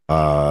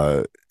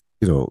 the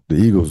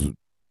Eagles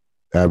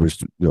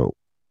averaged,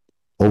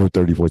 over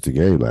 30 points a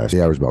game last year.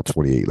 They averaged about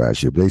 28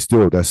 last year, but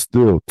that's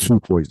still 2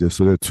 points.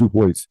 So they're 2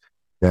 points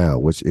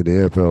down, which in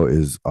the NFL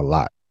is a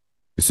lot.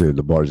 Considering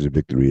the margin of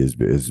victory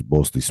is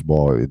mostly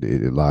small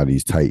in a lot of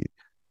these tight,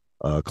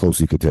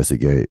 closely contested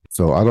games.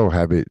 So I don't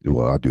have it.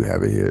 Well, I do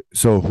have it here.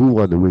 So who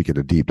won the week in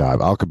the deep dive?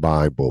 I'll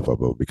combine both of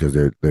them because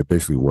they're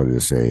basically one and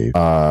the same.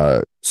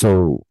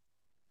 So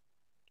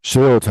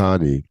Shohei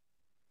Ohtani,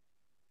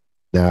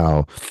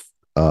 now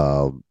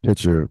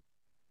pitcher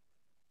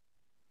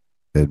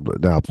and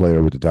now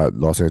player with the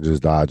Los Angeles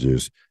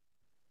Dodgers,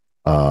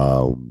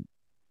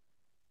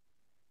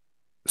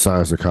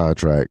 signs a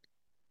contract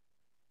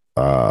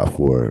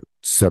for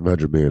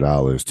 $700 million,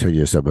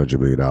 10-year, $700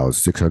 million,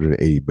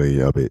 $680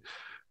 million of it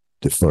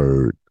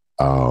deferred.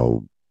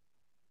 Over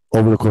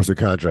the course of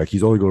the contract,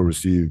 he's only going to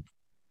receive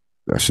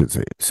I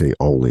shouldn't say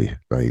only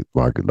like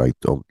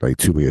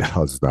 $2 million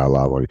is not a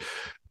lot of money,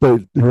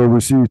 but he'll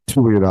receive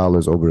 $2 million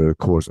over the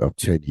course of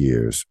 10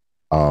 years.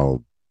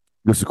 Um,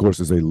 this, of course,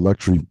 is a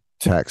luxury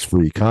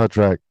tax-free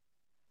contract.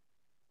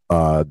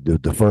 The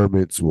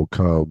deferments will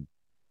come,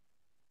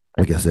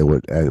 I guess,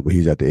 when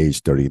he's at the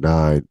age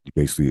 39.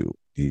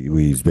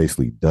 He's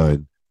basically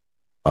done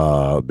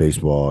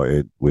baseball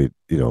and with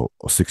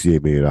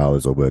 $68 million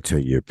over a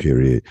 10-year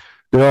period.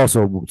 There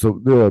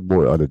are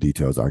more other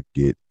details I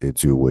get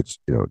into, which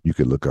you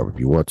can look up if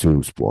you want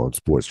to on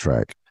Sports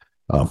Track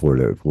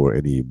for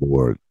any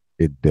more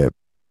in depth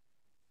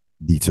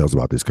details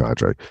about this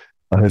contract.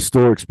 A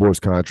historic sports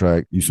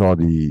contract. You saw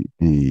the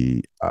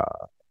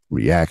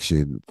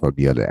reaction from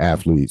the other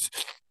athletes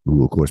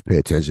who, of course, pay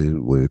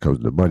attention when it comes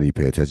to money,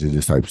 pay attention to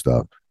this type of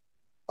stuff.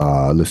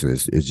 Listen,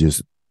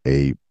 it's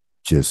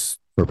just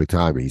perfect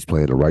timing. He's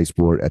playing the right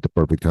sport at the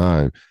perfect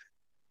time,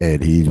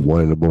 and he's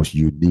one of the most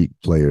unique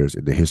players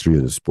in the history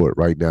of the sport.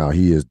 Right now,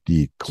 he is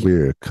the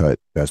clear-cut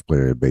best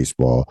player in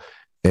baseball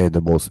and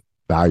the most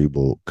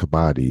valuable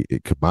commodity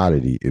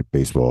in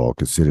baseball,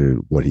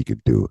 considering what he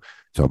can do.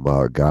 Talking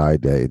about a guy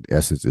that, in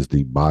essence, is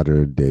the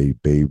modern-day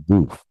Babe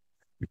Ruth.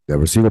 We've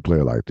never seen a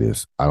player like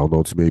this. I don't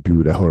know too many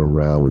people that were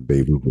around when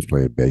Babe Ruth was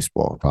playing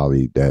baseball.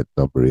 Probably that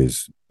number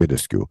is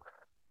minuscule,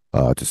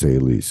 to say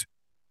the least.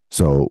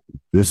 So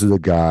this is a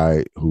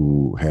guy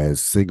who has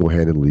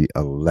single-handedly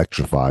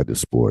electrified the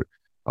sport.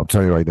 I'm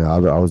telling you right now,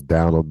 I was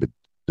down on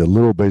the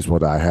little baseball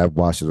that I have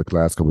watched in the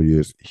last couple of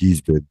years.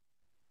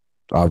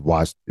 I've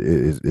watched,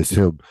 it's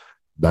him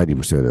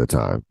 90% of the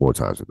time, more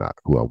times than not,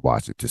 who I'm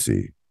watching to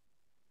see.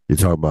 You're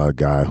talking about a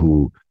guy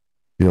who,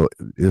 he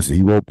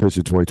won't pitch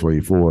in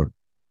 2024,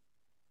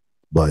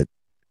 but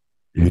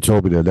if you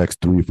told me the next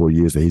 3 or 4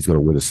 years that he's going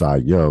to win a Cy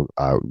Young,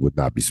 I would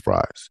not be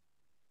surprised.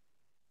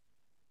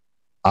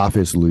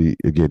 Offensively,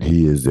 again,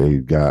 he is a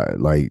guy,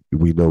 like,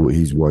 we know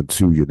he's won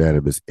 2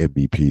 unanimous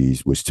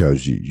MVPs, which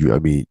tells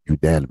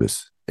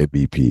unanimous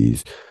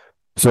MVPs.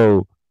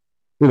 So,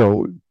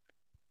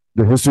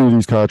 the history of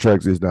these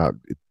contracts has not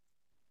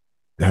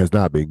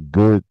been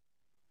good.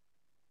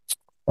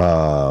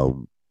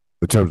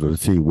 In terms of the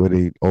team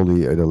winning,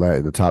 only in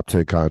the top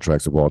 10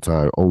 contracts of all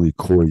time, only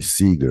Corey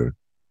Seager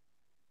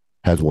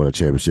has won a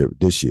championship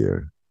this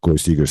year. Corey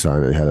Seager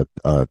had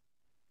a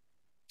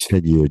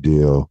 10-year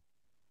deal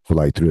for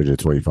like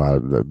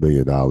 $325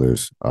 million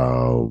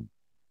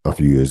a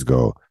few years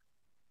ago.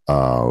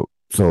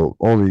 So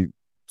only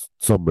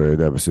somewhere in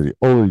that vicinity,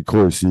 only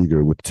Corey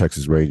Seager with the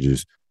Texas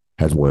Rangers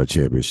has won a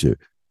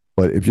championship.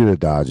 But if you're the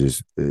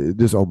Dodgers,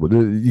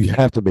 you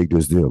have to make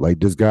this deal.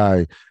 Like, this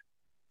guy,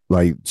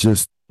 like,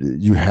 just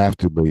you have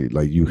to,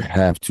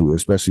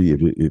 especially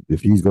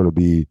if he's going to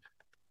be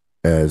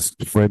as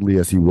friendly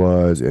as he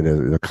was and as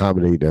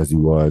accommodating as he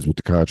was with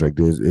the contract.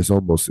 It's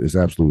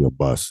absolutely a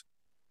bust.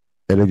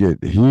 And again,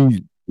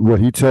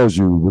 what he tells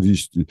you,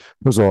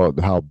 first of all,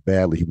 how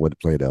badly he wanted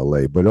to play in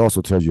LA, but it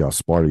also tells you how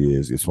smart he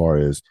is as far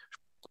as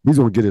he's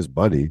going to get his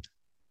money,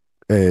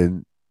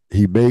 and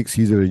he's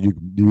in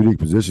a unique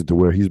position to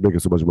where he's making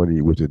so much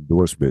money with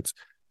endorsements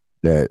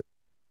that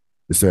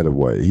instead of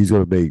what he's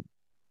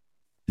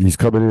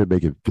coming in and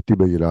making $50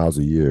 million a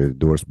year in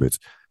endorsements.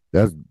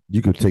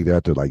 You could take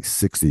that to like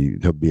 60,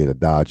 him being a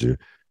Dodger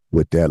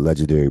with that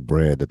legendary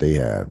brand that they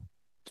have.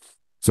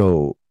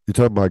 So you're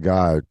talking about a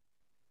guy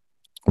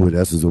who in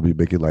essence will be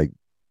making like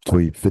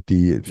between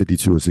 50 and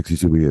 52 and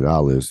 $62 million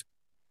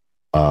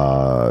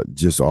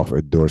just off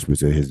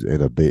endorsements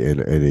in a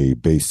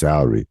base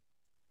salary.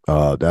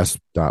 That's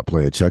not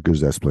playing checkers,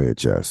 that's playing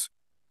chess.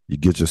 You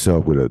get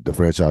yourself with the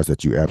franchise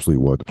that you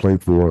absolutely want to play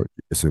for.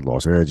 It's in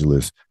Los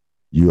Angeles.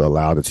 You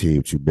allow the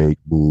team to make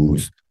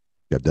moves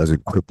that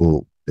doesn't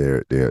cripple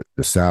the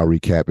salary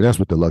cap. And that's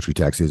what the luxury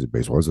tax is in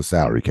baseball. It's a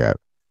salary cap.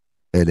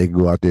 And they can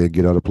go out there and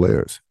get other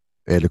players.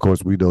 And, of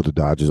course, we know the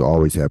Dodgers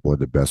always have one of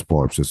the best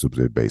farm systems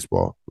in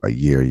baseball, like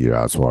year in, year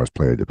out, as far as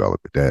player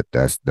development.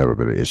 That's never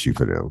been an issue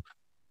for them.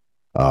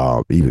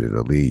 Even in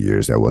the lean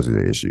years, that wasn't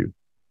an issue.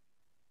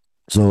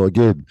 So,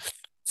 again,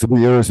 it's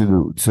going to be interesting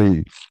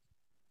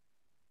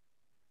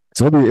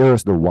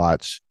to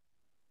watch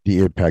the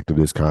impact of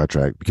this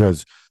contract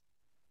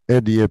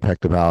and the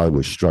impact of how it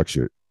was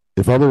structured.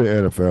 If I'm in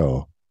the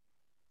NFL,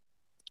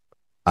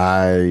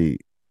 I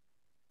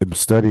am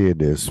studying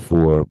this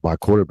for my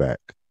quarterback,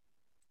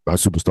 my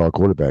superstar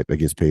quarterback that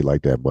gets paid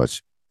like that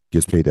much,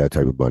 gets paid that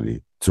type of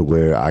money, to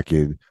where I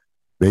can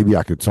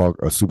talk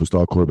a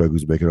superstar quarterback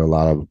who's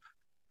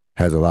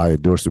has a lot of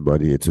endorsement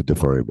money into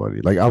deferring money.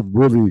 Like,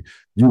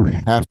 you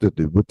have to,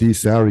 with these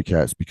salary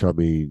caps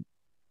becoming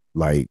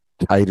like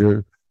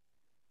tighter,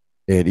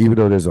 and even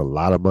though there's a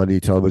lot of money,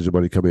 television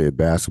money coming in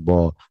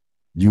basketball,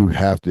 you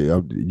have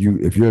to,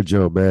 if you're a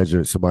general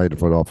manager, somebody in the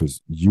front office,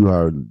 you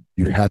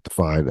have to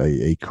find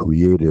a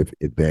creative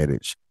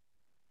advantage,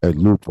 a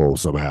loophole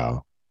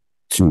somehow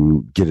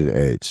to get an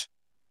edge.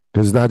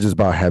 Because it's not just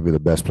about having the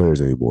best players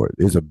anymore.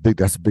 That's a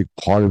big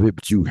part of it,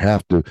 but you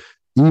have to,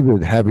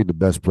 even having the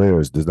best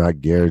players does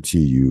not guarantee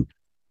you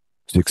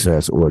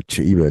success or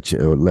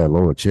let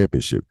alone a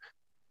championship.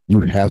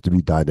 you have to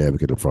be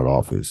dynamic in the front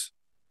office.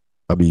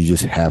 I mean, you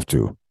just have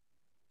to,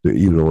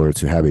 even in order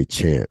to have a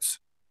chance.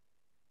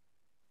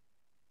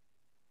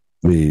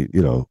 I mean,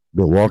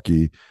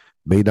 Milwaukee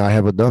may not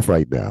have enough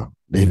right now.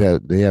 They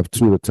have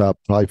two of the top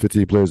probably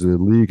 15 players in the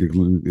league,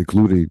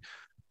 including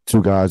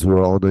two guys who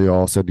are on the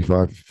All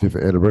 75 fifth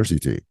anniversary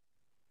team,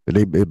 and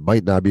it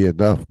might not be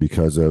enough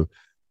because of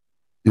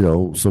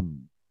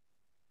some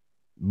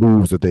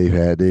moves that they've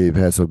had. They've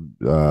had some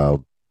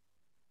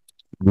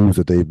moves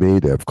that they've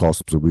made that have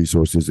cost them some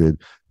resources. And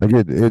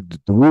again,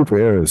 the room for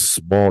error is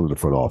small in the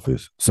front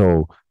office.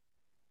 So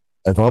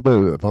if I'm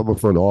a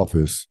front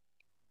office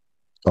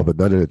of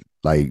another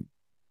like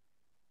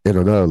in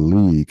another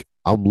league,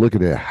 I'm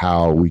looking at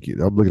I'm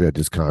looking at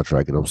this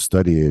contract and I'm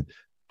studying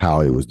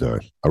how it was done.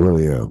 I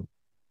really am,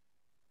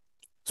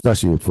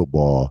 especially in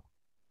football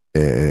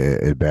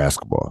and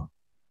basketball.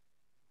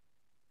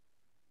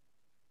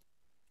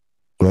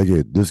 But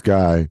again, this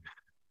guy,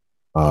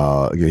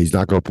 again, he's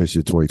not going to pitch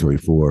in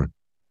 2024,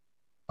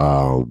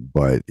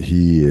 but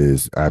he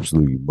is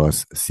absolutely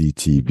must see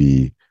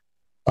TV.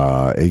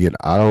 Again,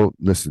 I don't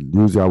listen.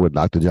 Usually, I would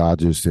knock the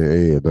Dodgers, say,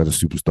 "Hey, another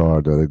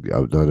superstar,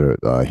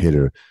 another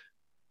hitter."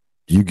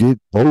 You get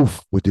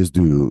both with this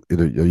dude.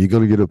 You're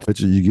going to get a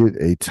pitcher. You get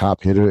a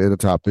top hitter and a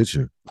top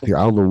pitcher. Like,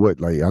 I don't know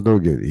what. Like, I know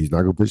again, he's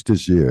not going to pitch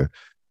this year,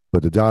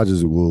 but the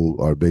Dodgers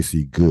are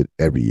basically good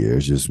every year.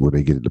 It's just when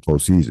they get in the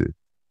postseason.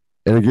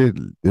 And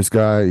again, this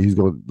guy, he's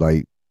going to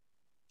like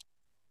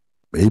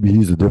maybe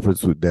he's the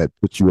difference with that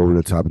puts you over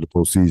the top of the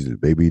postseason.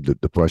 Maybe the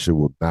pressure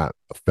will not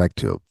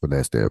affect him from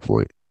that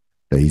standpoint.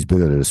 That he's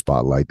been in a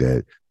spot like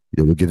that.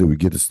 We will get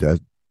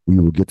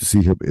to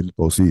see him in the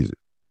postseason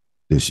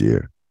this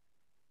year.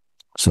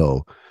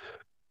 So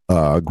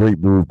a great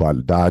move by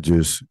the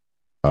Dodgers.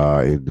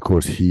 And of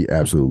course, he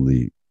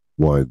absolutely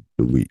won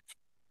the week.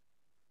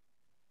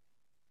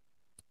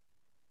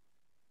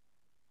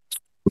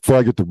 Before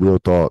I get to real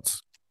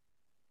thoughts,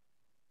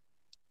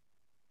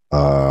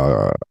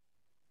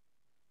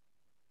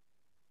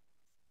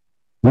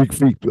 week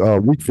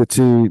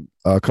 15,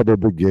 a couple of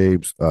big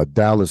games.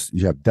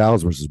 You have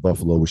Dallas versus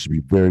Buffalo, which should be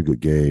a very good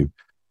game.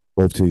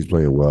 Both teams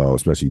playing well,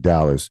 especially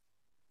Dallas.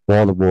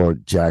 Baltimore,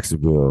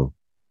 Jacksonville,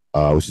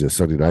 which is a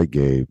Sunday night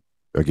game.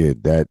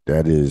 Again,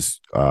 that is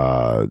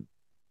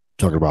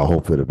talking about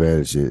home field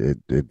advantage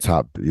in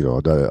top,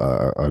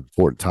 another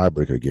important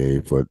tiebreaker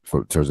game for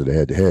in terms of the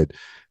head to head.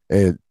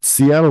 And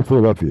Seattle,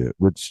 Philadelphia,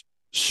 which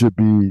should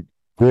be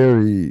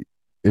very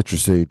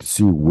interesting to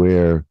see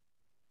where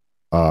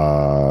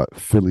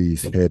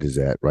Philly's head is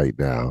at right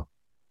now.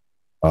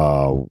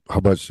 How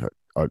much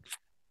are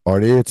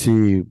they a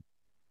team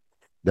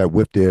that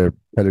with their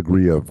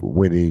pedigree of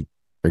winning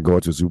and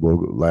going to the Super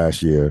Bowl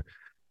last year,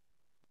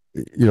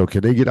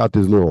 can they get out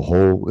this little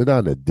hole? They're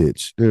not in a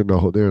ditch. They're in a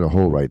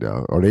hole right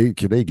now.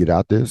 Can they get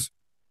out this?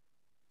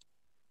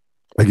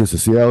 Against a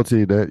Seattle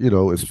team that,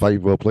 is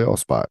fighting for a playoff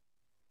spot.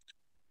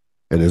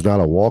 And it's not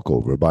a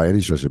walkover by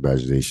any stretch of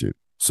imagination.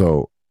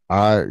 So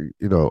I'm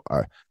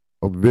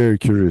very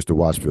curious to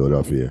watch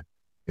Philadelphia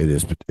in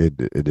this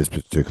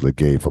particular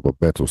game from a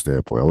mental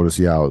standpoint. I want to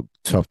see how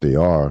tough they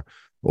are,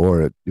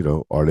 or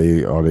are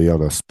they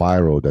on a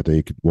spiral that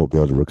they won't be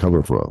able to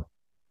recover from.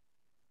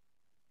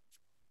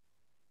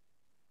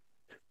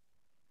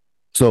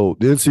 So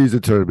the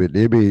in-season tournament,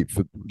 the NBA,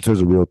 in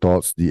terms of real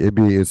thoughts, the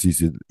NBA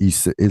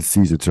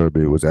in-season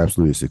tournament was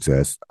absolutely a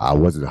success. I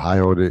wasn't high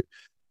on it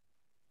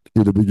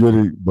in the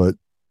beginning, but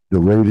the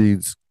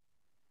ratings,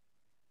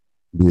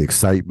 the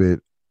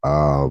excitement,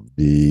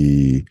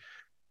 the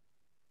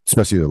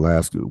especially the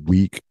last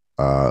week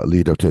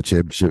lead up to a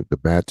championship, the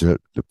matchup,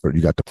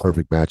 you got the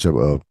perfect matchup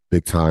of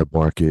big time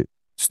market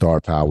star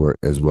power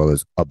as well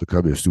as up and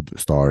coming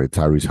superstar in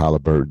Tyrese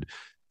Halliburton,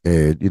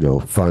 and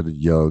fun,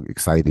 young,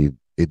 exciting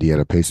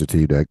Indiana Pacer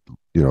team that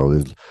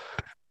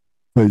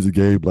plays a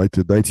game like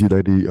the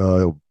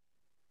 1990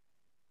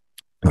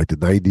 like the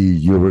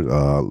 90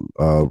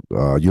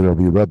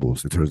 UNLV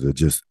Rebels in terms of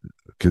just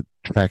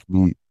track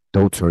meet,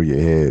 don't turn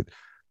your head.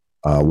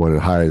 One of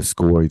the highest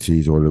scoring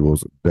teams, one of the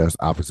most best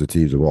offensive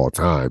teams of all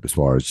time, as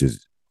far as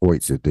just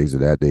points and things of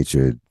that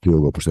nature, and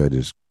field goal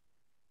percentage.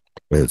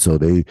 And so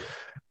you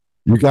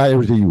got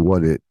everything you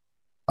wanted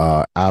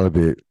out of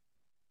it.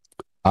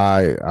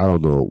 I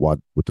don't know what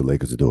the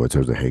Lakers are doing in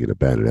terms of hanging a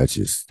banner.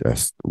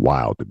 That's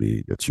wild to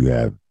me that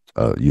you're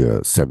a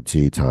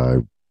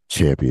 17-time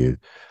champion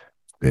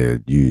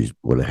and you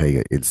want to hang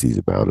an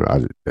in-season banner.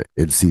 I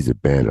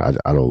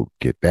don't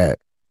get that.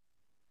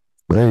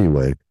 But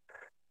anyway,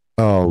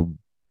 a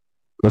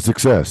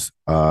success.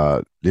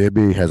 The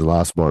NBA has a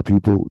lot of smart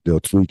people. They'll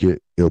tweak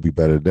it. It'll be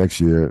better next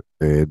year,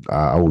 and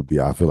I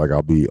feel like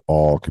I'll be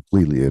all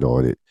completely in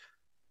on it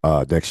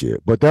next year.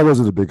 But that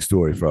wasn't a big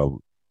story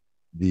from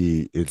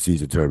the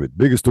in-season tournament.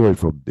 Biggest story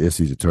from the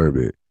in-season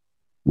tournament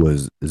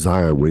was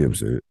Zion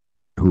Williamson,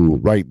 who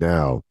right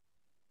now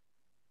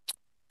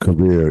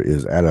career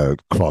is at a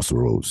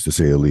crossroads, to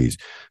say the least.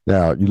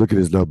 Now, you look at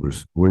his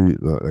numbers.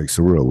 Like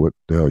Surreal, what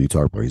the hell are you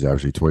talking about? He's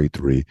actually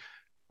 23,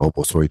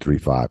 almost 23,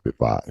 5 and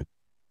 5,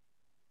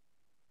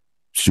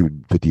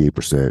 shooting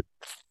 58%.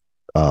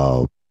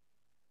 Uh,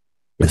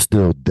 it's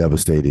still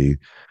devastating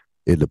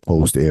in the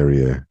post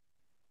area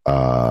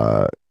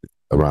uh,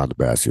 around the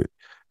basket.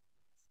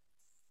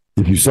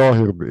 If you saw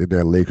him in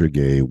that Laker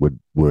game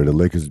where the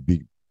Lakers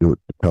beat the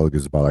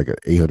Pelicans by like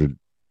 800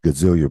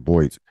 gazillion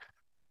points,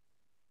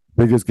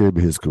 biggest game of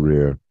his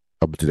career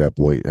up to that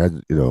point,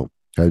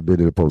 had been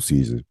in the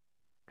postseason,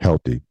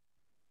 healthy,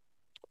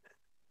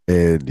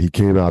 and he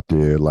came out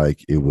there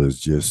like it was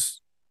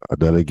just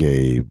another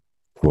game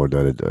for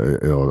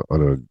another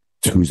on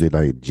a Tuesday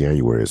night in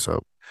January or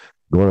something.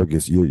 Going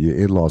against you're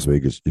in Las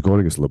Vegas, you're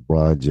going against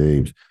LeBron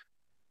James.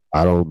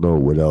 I don't know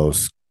what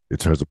else in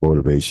terms of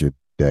motivation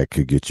that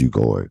could get you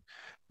going.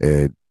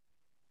 And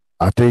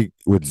I think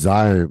with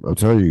Zion, I'm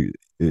telling you,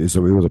 it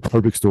was a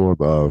perfect storm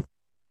of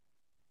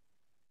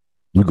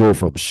you go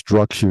from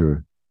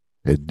structure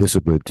and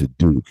discipline to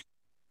Duke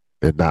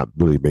and not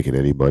really making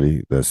any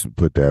money, let's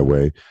put that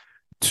way,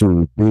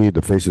 to being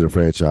the face of the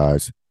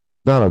franchise,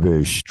 not a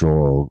very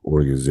strong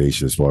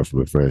organization as far as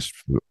from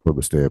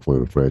a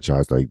standpoint of a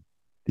franchise. Like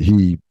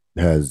he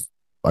has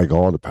like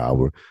all the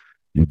power.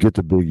 You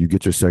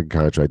get your second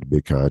contract, the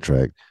big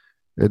contract,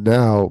 and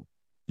now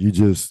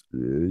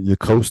you're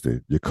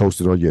coasting. You're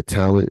coasting on your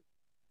talent.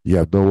 You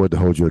have no one to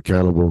hold you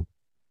accountable.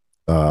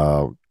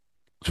 Uh,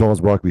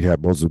 Charles Barkley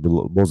had Moses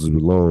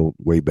Malone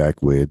way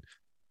back when.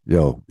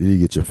 Yo, you need to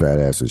get your fat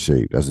ass in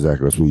shape. That's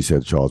what he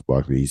said to Charles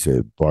Barkley. He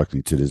said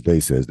Barkley to this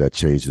day says that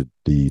changed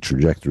the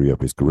trajectory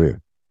of his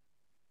career.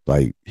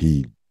 Like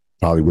he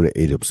probably would have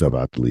ate himself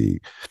out the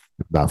league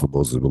if not for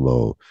Moses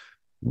Malone.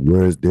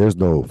 Whereas there's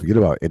no forget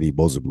about any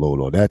Moses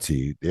Malone on that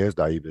team. There's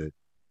not even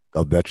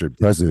a veteran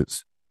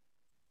presence.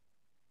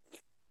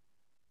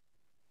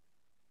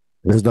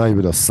 There's not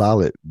even a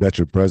solid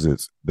veteran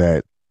presence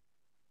that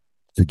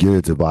to get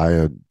into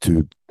Bayern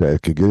to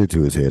that could get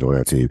into his head on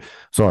that team.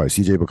 Sorry,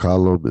 CJ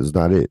McCollum is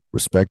not it.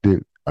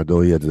 Respected. I know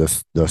he had the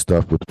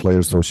stuff with the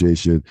Players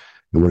Association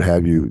and what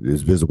have you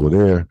is visible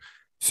there.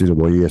 See him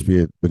on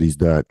ESPN, but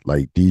he's not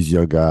like these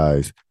young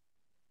guys.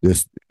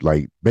 This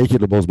like making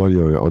the most money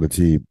on the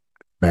team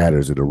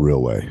matters in a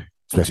real way,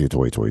 especially in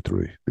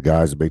 2023. The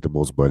guys that make the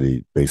most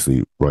money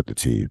basically run the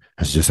team.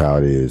 That's just how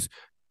it is.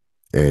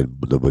 And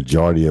the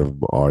majority of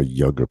them are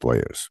younger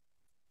players.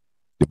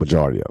 The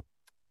majority of them.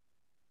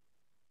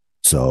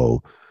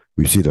 So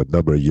we've seen a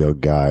number of young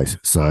guys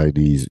sign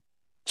these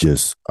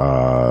just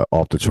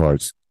off the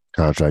charts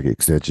contract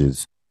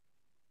extensions.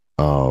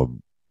 New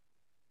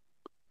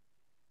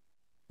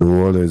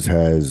Orleans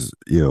has,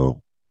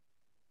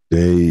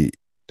 they're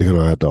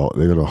gonna have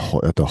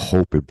to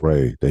hope and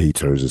pray that he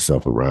turns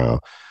himself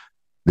around.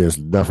 There's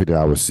nothing that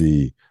I would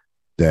see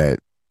that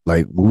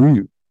like when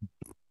we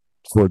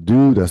for a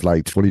dude that's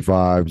like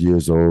 25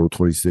 years old,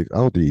 26. I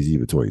don't think he's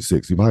even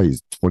 26. He probably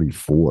is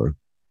 24,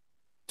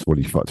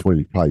 25,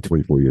 20, probably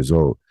 24 years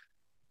old.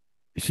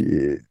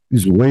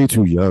 He's way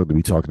too young to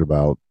be talking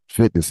about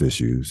fitness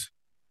issues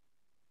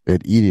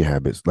and eating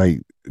habits.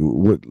 Like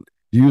what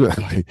you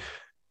like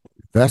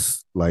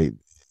that's like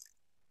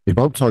if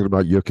I'm talking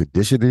about your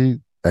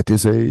conditioning at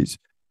this age,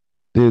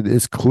 then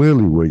it's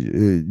clearly where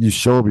you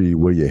show me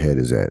where your head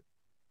is at.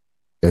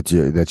 That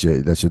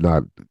you're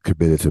not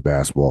committed to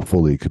basketball,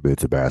 fully committed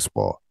to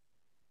basketball.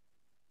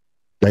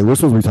 Like we're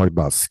supposed to be talking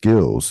about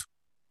skills.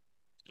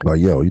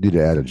 Like, yo, you need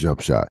to add a jump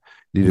shot.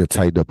 You need to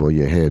tighten up on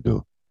your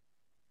handle.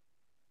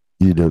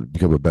 You need to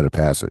become a better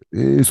passer.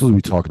 You're supposed to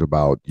be talking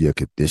about your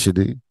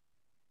conditioning.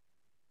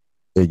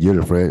 And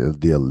you're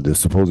the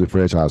supposed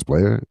franchise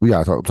player.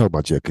 I'm talking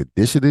about your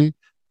conditioning.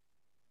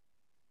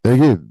 And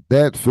again,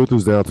 that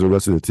filters down to the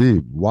rest of the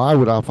team. Why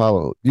would I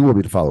follow? You want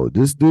me to follow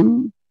this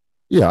dude?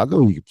 Yeah, I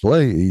know he can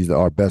play. He's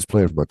our best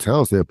player from a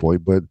talent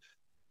standpoint, but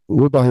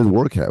what about his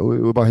work?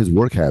 What about his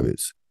work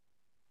habits?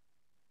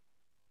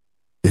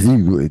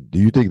 Do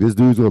you think this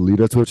dude's going to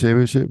lead us to a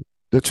championship?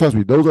 Trust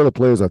me, those other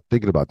players are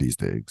thinking about these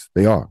things.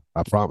 They are.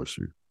 I promise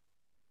you.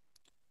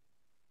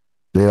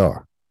 They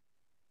are.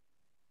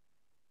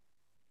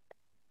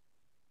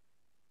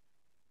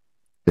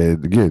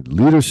 And again,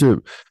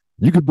 leadership,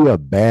 you could be a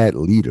bad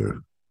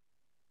leader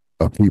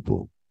of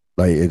people,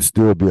 like, and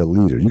still be a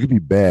leader. You could be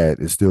bad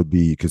and still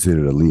be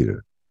considered a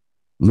leader.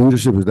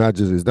 Leadership is not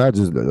just,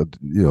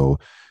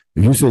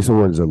 if you say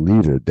someone is a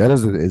leader, that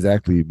doesn't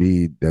exactly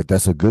mean that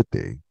that's a good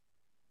thing.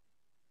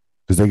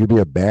 Because they could be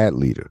a bad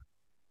leader.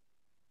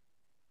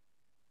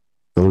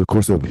 Over the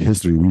course of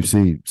history, we've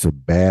seen some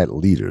bad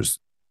leaders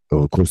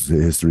over the course of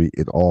history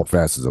in all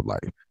facets of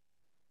life.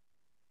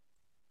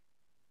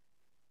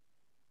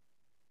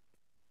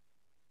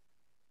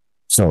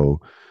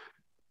 So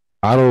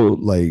I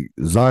don't like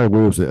Zion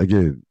Williamson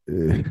again.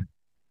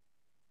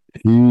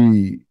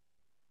 He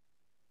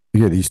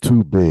he's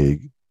too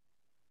big,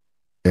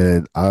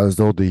 and I just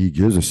don't think he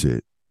gives a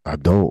shit. I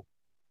don't.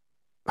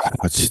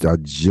 I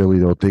generally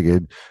don't think.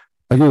 And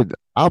again,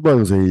 I'm not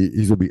gonna say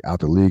he's gonna be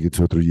out the league in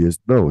 2 or 3 years.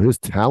 No, his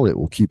talent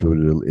will keep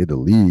him in the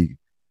league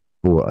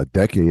for a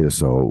decade or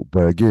so.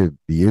 But again,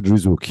 the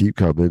injuries will keep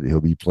coming. He'll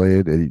be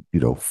playing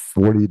at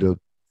 40 to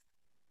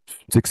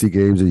 60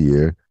 games a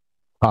year,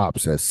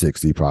 tops at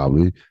 60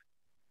 probably.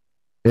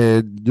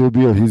 And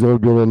he's going to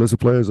be on a list of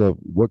players of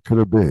what could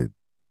have been,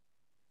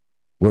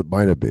 what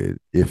might have been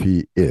if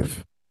he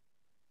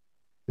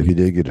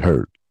didn't get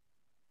hurt,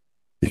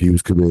 if he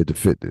was committed to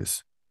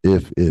fitness,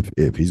 if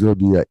he's going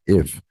to be an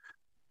if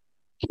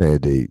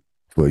candidate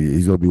for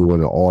he's going to be one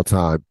of the all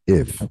time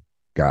if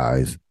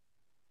guys.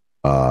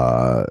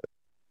 Uh,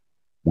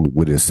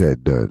 when it's said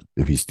and done,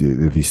 if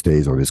he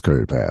stays on his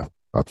current path,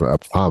 I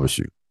promise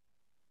you.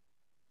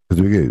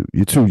 Because again,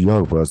 you're too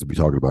young for us to be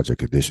talking about your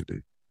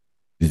conditioning.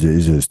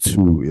 It's just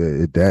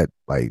too that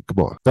like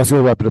come on. That's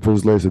gonna wrap it up for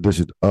this latest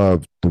edition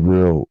of the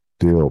Real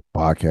Deal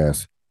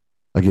podcast.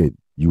 Again,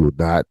 you will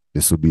not.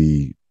 This will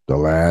be the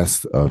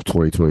last of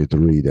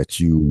 2023 that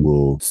you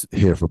will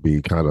hear from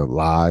me kind of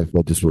live,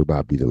 but this will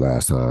not be the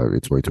last time in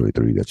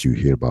 2023 that you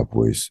hear my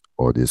voice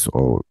on this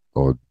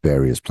on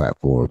various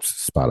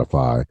platforms,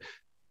 Spotify,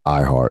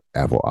 iHeart,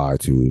 Apple,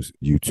 iTunes,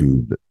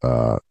 YouTube,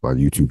 my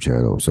YouTube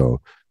channel. So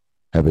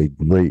have a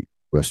great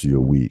rest of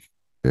your week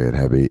and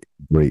have a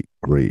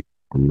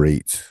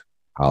great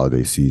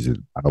holiday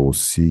season. I will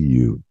see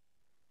you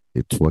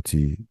in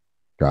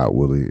God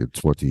willing, in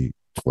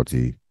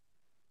 2020,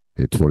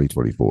 in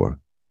 2024.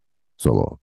 So long.